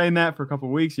we've been saying that for a couple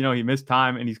of weeks. He missed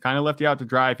time and he's kind of left you out to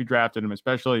dry if you drafted him,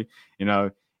 especially,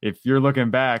 if you're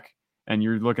looking back and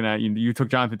you're looking at, you took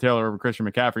Jonathan Taylor over Christian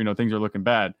McCaffrey, things are looking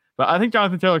bad. But I think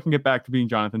Jonathan Taylor can get back to being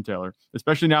Jonathan Taylor,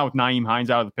 especially now with Nyheim Hines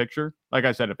out of the picture. Like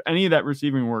I said, if any of that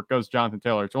receiving work goes to Jonathan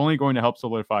Taylor, it's only going to help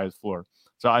solidify his floor.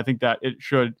 So I think that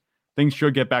things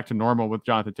should get back to normal with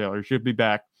Jonathan Taylor. He should be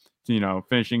back to,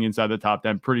 finishing inside the top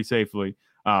 10 pretty safely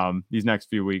these next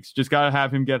few weeks. Just got to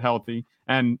have him get healthy.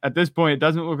 And at this point, it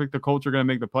doesn't look like the Colts are going to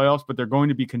make the playoffs, but they're going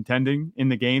to be contending in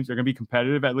the games. They're going to be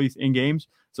competitive, at least in games.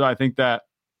 So I think that,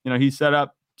 he's set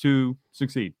up to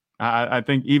succeed. I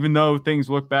think even though things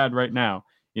look bad right now,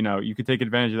 you could take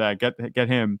advantage of that, get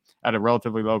him at a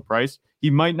relatively low price.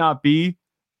 He might not be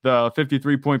the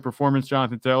 53-point performance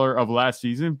Jonathan Taylor of last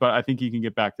season, but I think he can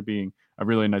get back to being a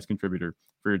really nice contributor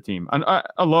for your team.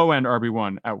 A low-end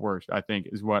RB1 at worst, I think,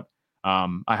 is what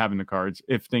I have in the cards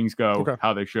if things go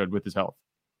how they should with his health.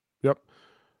 Yep.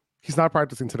 He's not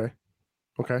practicing today.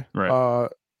 Okay. Right.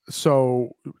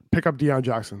 So pick up Deion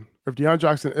Jackson. If Deion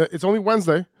Jackson, it's only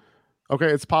Wednesday. Okay.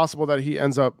 It's possible that he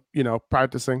ends up,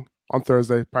 practicing on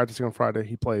Thursday, practicing on Friday.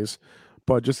 He plays.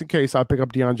 But just in case, I pick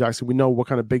up Deion Jackson. We know what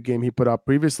kind of big game he put up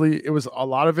previously. It was a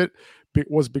lot of it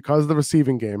was because of the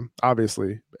receiving game,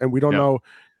 obviously, and we don't know.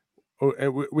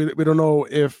 We don't know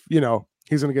if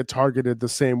he's going to get targeted the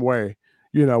same way,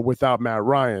 without Matt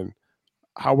Ryan.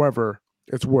 However,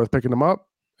 it's worth picking him up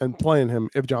and playing him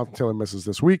if Jonathan Taylor misses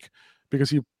this week, because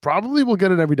he probably will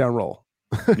get an every down role.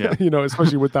 Yeah.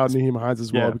 Especially without Nyheim Hines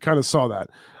as well. Yeah. We kind of saw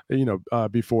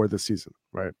that, before this season,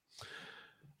 right?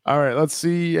 All right, let's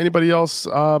see. Anybody else?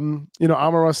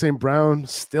 Amon-Ra St. Brown,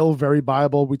 still very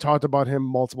viable. We talked about him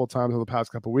multiple times over the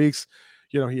past couple of weeks.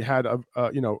 He had a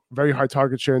very high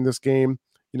target share in this game.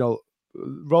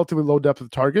 Relatively low depth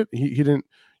of target. He didn't,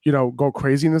 go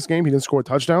crazy in this game. He didn't score a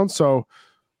touchdown. So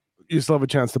you still have a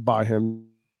chance to buy him.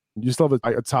 You still have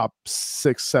a top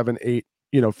 6, 7, 8,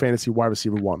 fantasy wide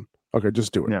receiver 1. Okay,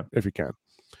 just do it if you can.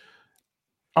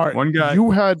 All right. One guy.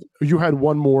 You had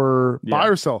one more buy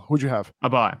or sell. Who'd you have? A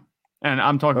buy. And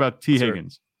I'm talking about T.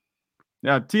 Higgins.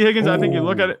 Now, T. Higgins, I think you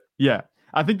look at it. Yeah.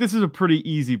 I think this is a pretty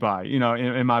easy buy,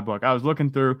 in my book. I was looking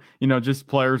through, just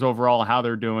players overall, how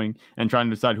they're doing, and trying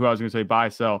to decide who I was going to say buy,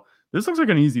 sell. This looks like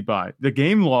an easy buy. The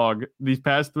game log these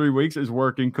past 3 weeks is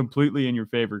working completely in your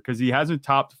favor because he hasn't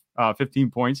topped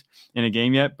 15 points in a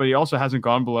game yet, but he also hasn't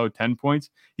gone below 10 points.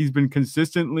 He's been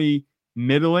consistently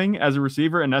middling as a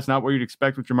receiver, and that's not what you'd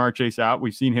expect with Ja'Marr Chase out.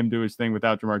 We've seen him do his thing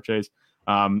without Ja'Marr Chase.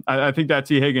 I think that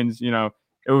T. Higgins,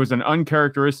 it was an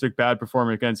uncharacteristic bad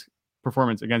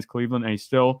performance against Cleveland, and he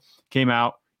still came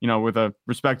out, with a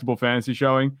respectable fantasy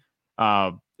showing.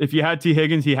 If you had T.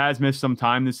 Higgins, he has missed some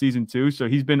time this season too, so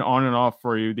he's been on and off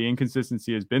for you. The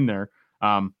inconsistency has been there.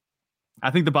 I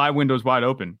think the buy window is wide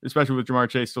open, especially with Ja'Marr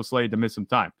Chase still slated to miss some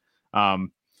time.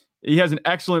 He has an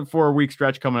excellent 4-week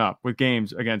stretch coming up with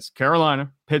games against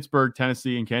Carolina, Pittsburgh,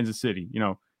 Tennessee, and Kansas City.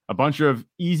 A bunch of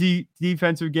easy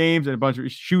defensive games and a bunch of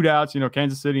shootouts.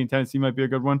 Kansas City and Tennessee might be a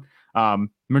good one.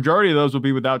 Majority of those will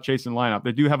be without Chase in lineup.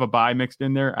 They do have a bye mixed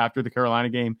in there after the Carolina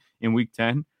game in week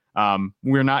 10.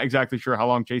 We're not exactly sure how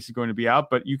long Chase is going to be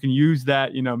out, but you can use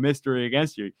that, mystery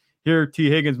against you. Here, T.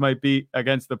 Higgins might be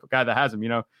against the guy that has him.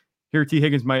 Here, T.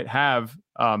 Higgins might have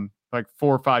like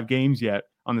 4 or 5 games yet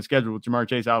on the schedule with Ja'Marr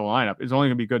Chase out of the lineup. It's only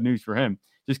going to be good news for him.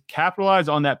 Just capitalize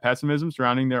on that pessimism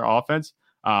surrounding their offense.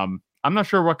 I'm not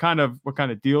sure what kind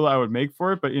of deal I would make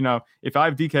for it, but if I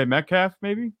have DK Metcalf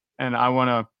maybe and I want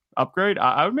to upgrade,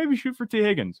 I would maybe shoot for T.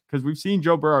 Higgins because we've seen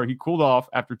Joe Burrow. He cooled off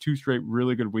after 2 straight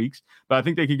really good weeks, but I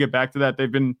think they could get back to that.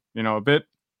 They've been a bit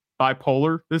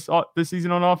bipolar this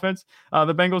season on offense.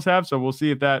 The Bengals have, so we'll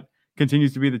see if that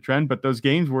continues to be the trend. But those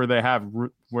games where the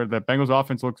Bengals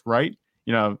offense looks right,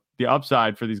 the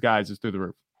upside for these guys is through the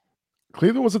roof.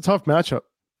 Cleveland was a tough matchup,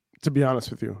 to be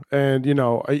honest with you, and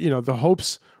the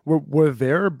hopes were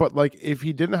there, but like if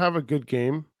he didn't have a good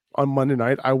game on Monday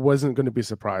night, I wasn't going to be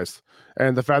surprised.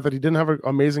 And the fact that he didn't have an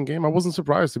amazing game, I wasn't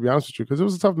surprised, to be honest with you, because it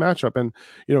was a tough matchup. And,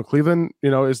 Cleveland,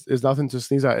 is nothing to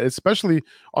sneeze at, especially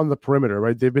on the perimeter,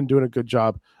 right? They've been doing a good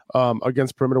job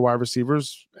against perimeter wide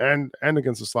receivers and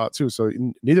against the slot too. So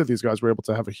neither of these guys were able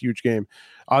to have a huge game.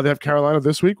 They have Carolina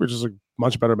this week, which is a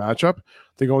much better matchup.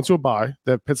 They go into a bye.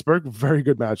 They have Pittsburgh, very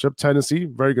good matchup. Tennessee,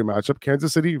 very good matchup.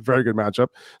 Kansas City, very good matchup.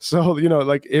 So,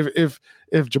 like if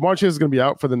Ja'Marr Chase is going to be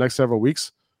out for the next several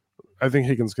weeks, I think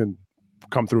Higgins can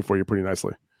come through for you pretty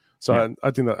nicely. So yeah. I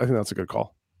think that's a good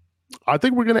call. I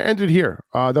think we're going to end it here.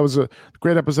 That was a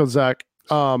great episode, Zach.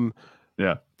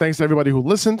 Yeah. Thanks to everybody who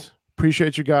listened.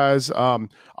 Appreciate you guys. I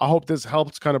hope this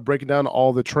helped kind of breaking down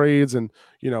all the trades, and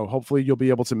hopefully you'll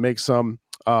be able to make some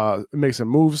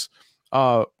moves.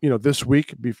 This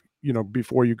week,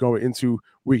 before you go into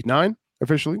week 9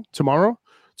 officially tomorrow.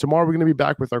 Tomorrow we're going to be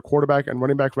back with our quarterback and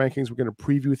running back rankings. We're going to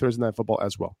preview Thursday Night Football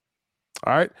as well.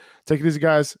 All right. Take it easy,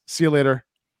 guys. See you later.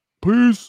 Peace.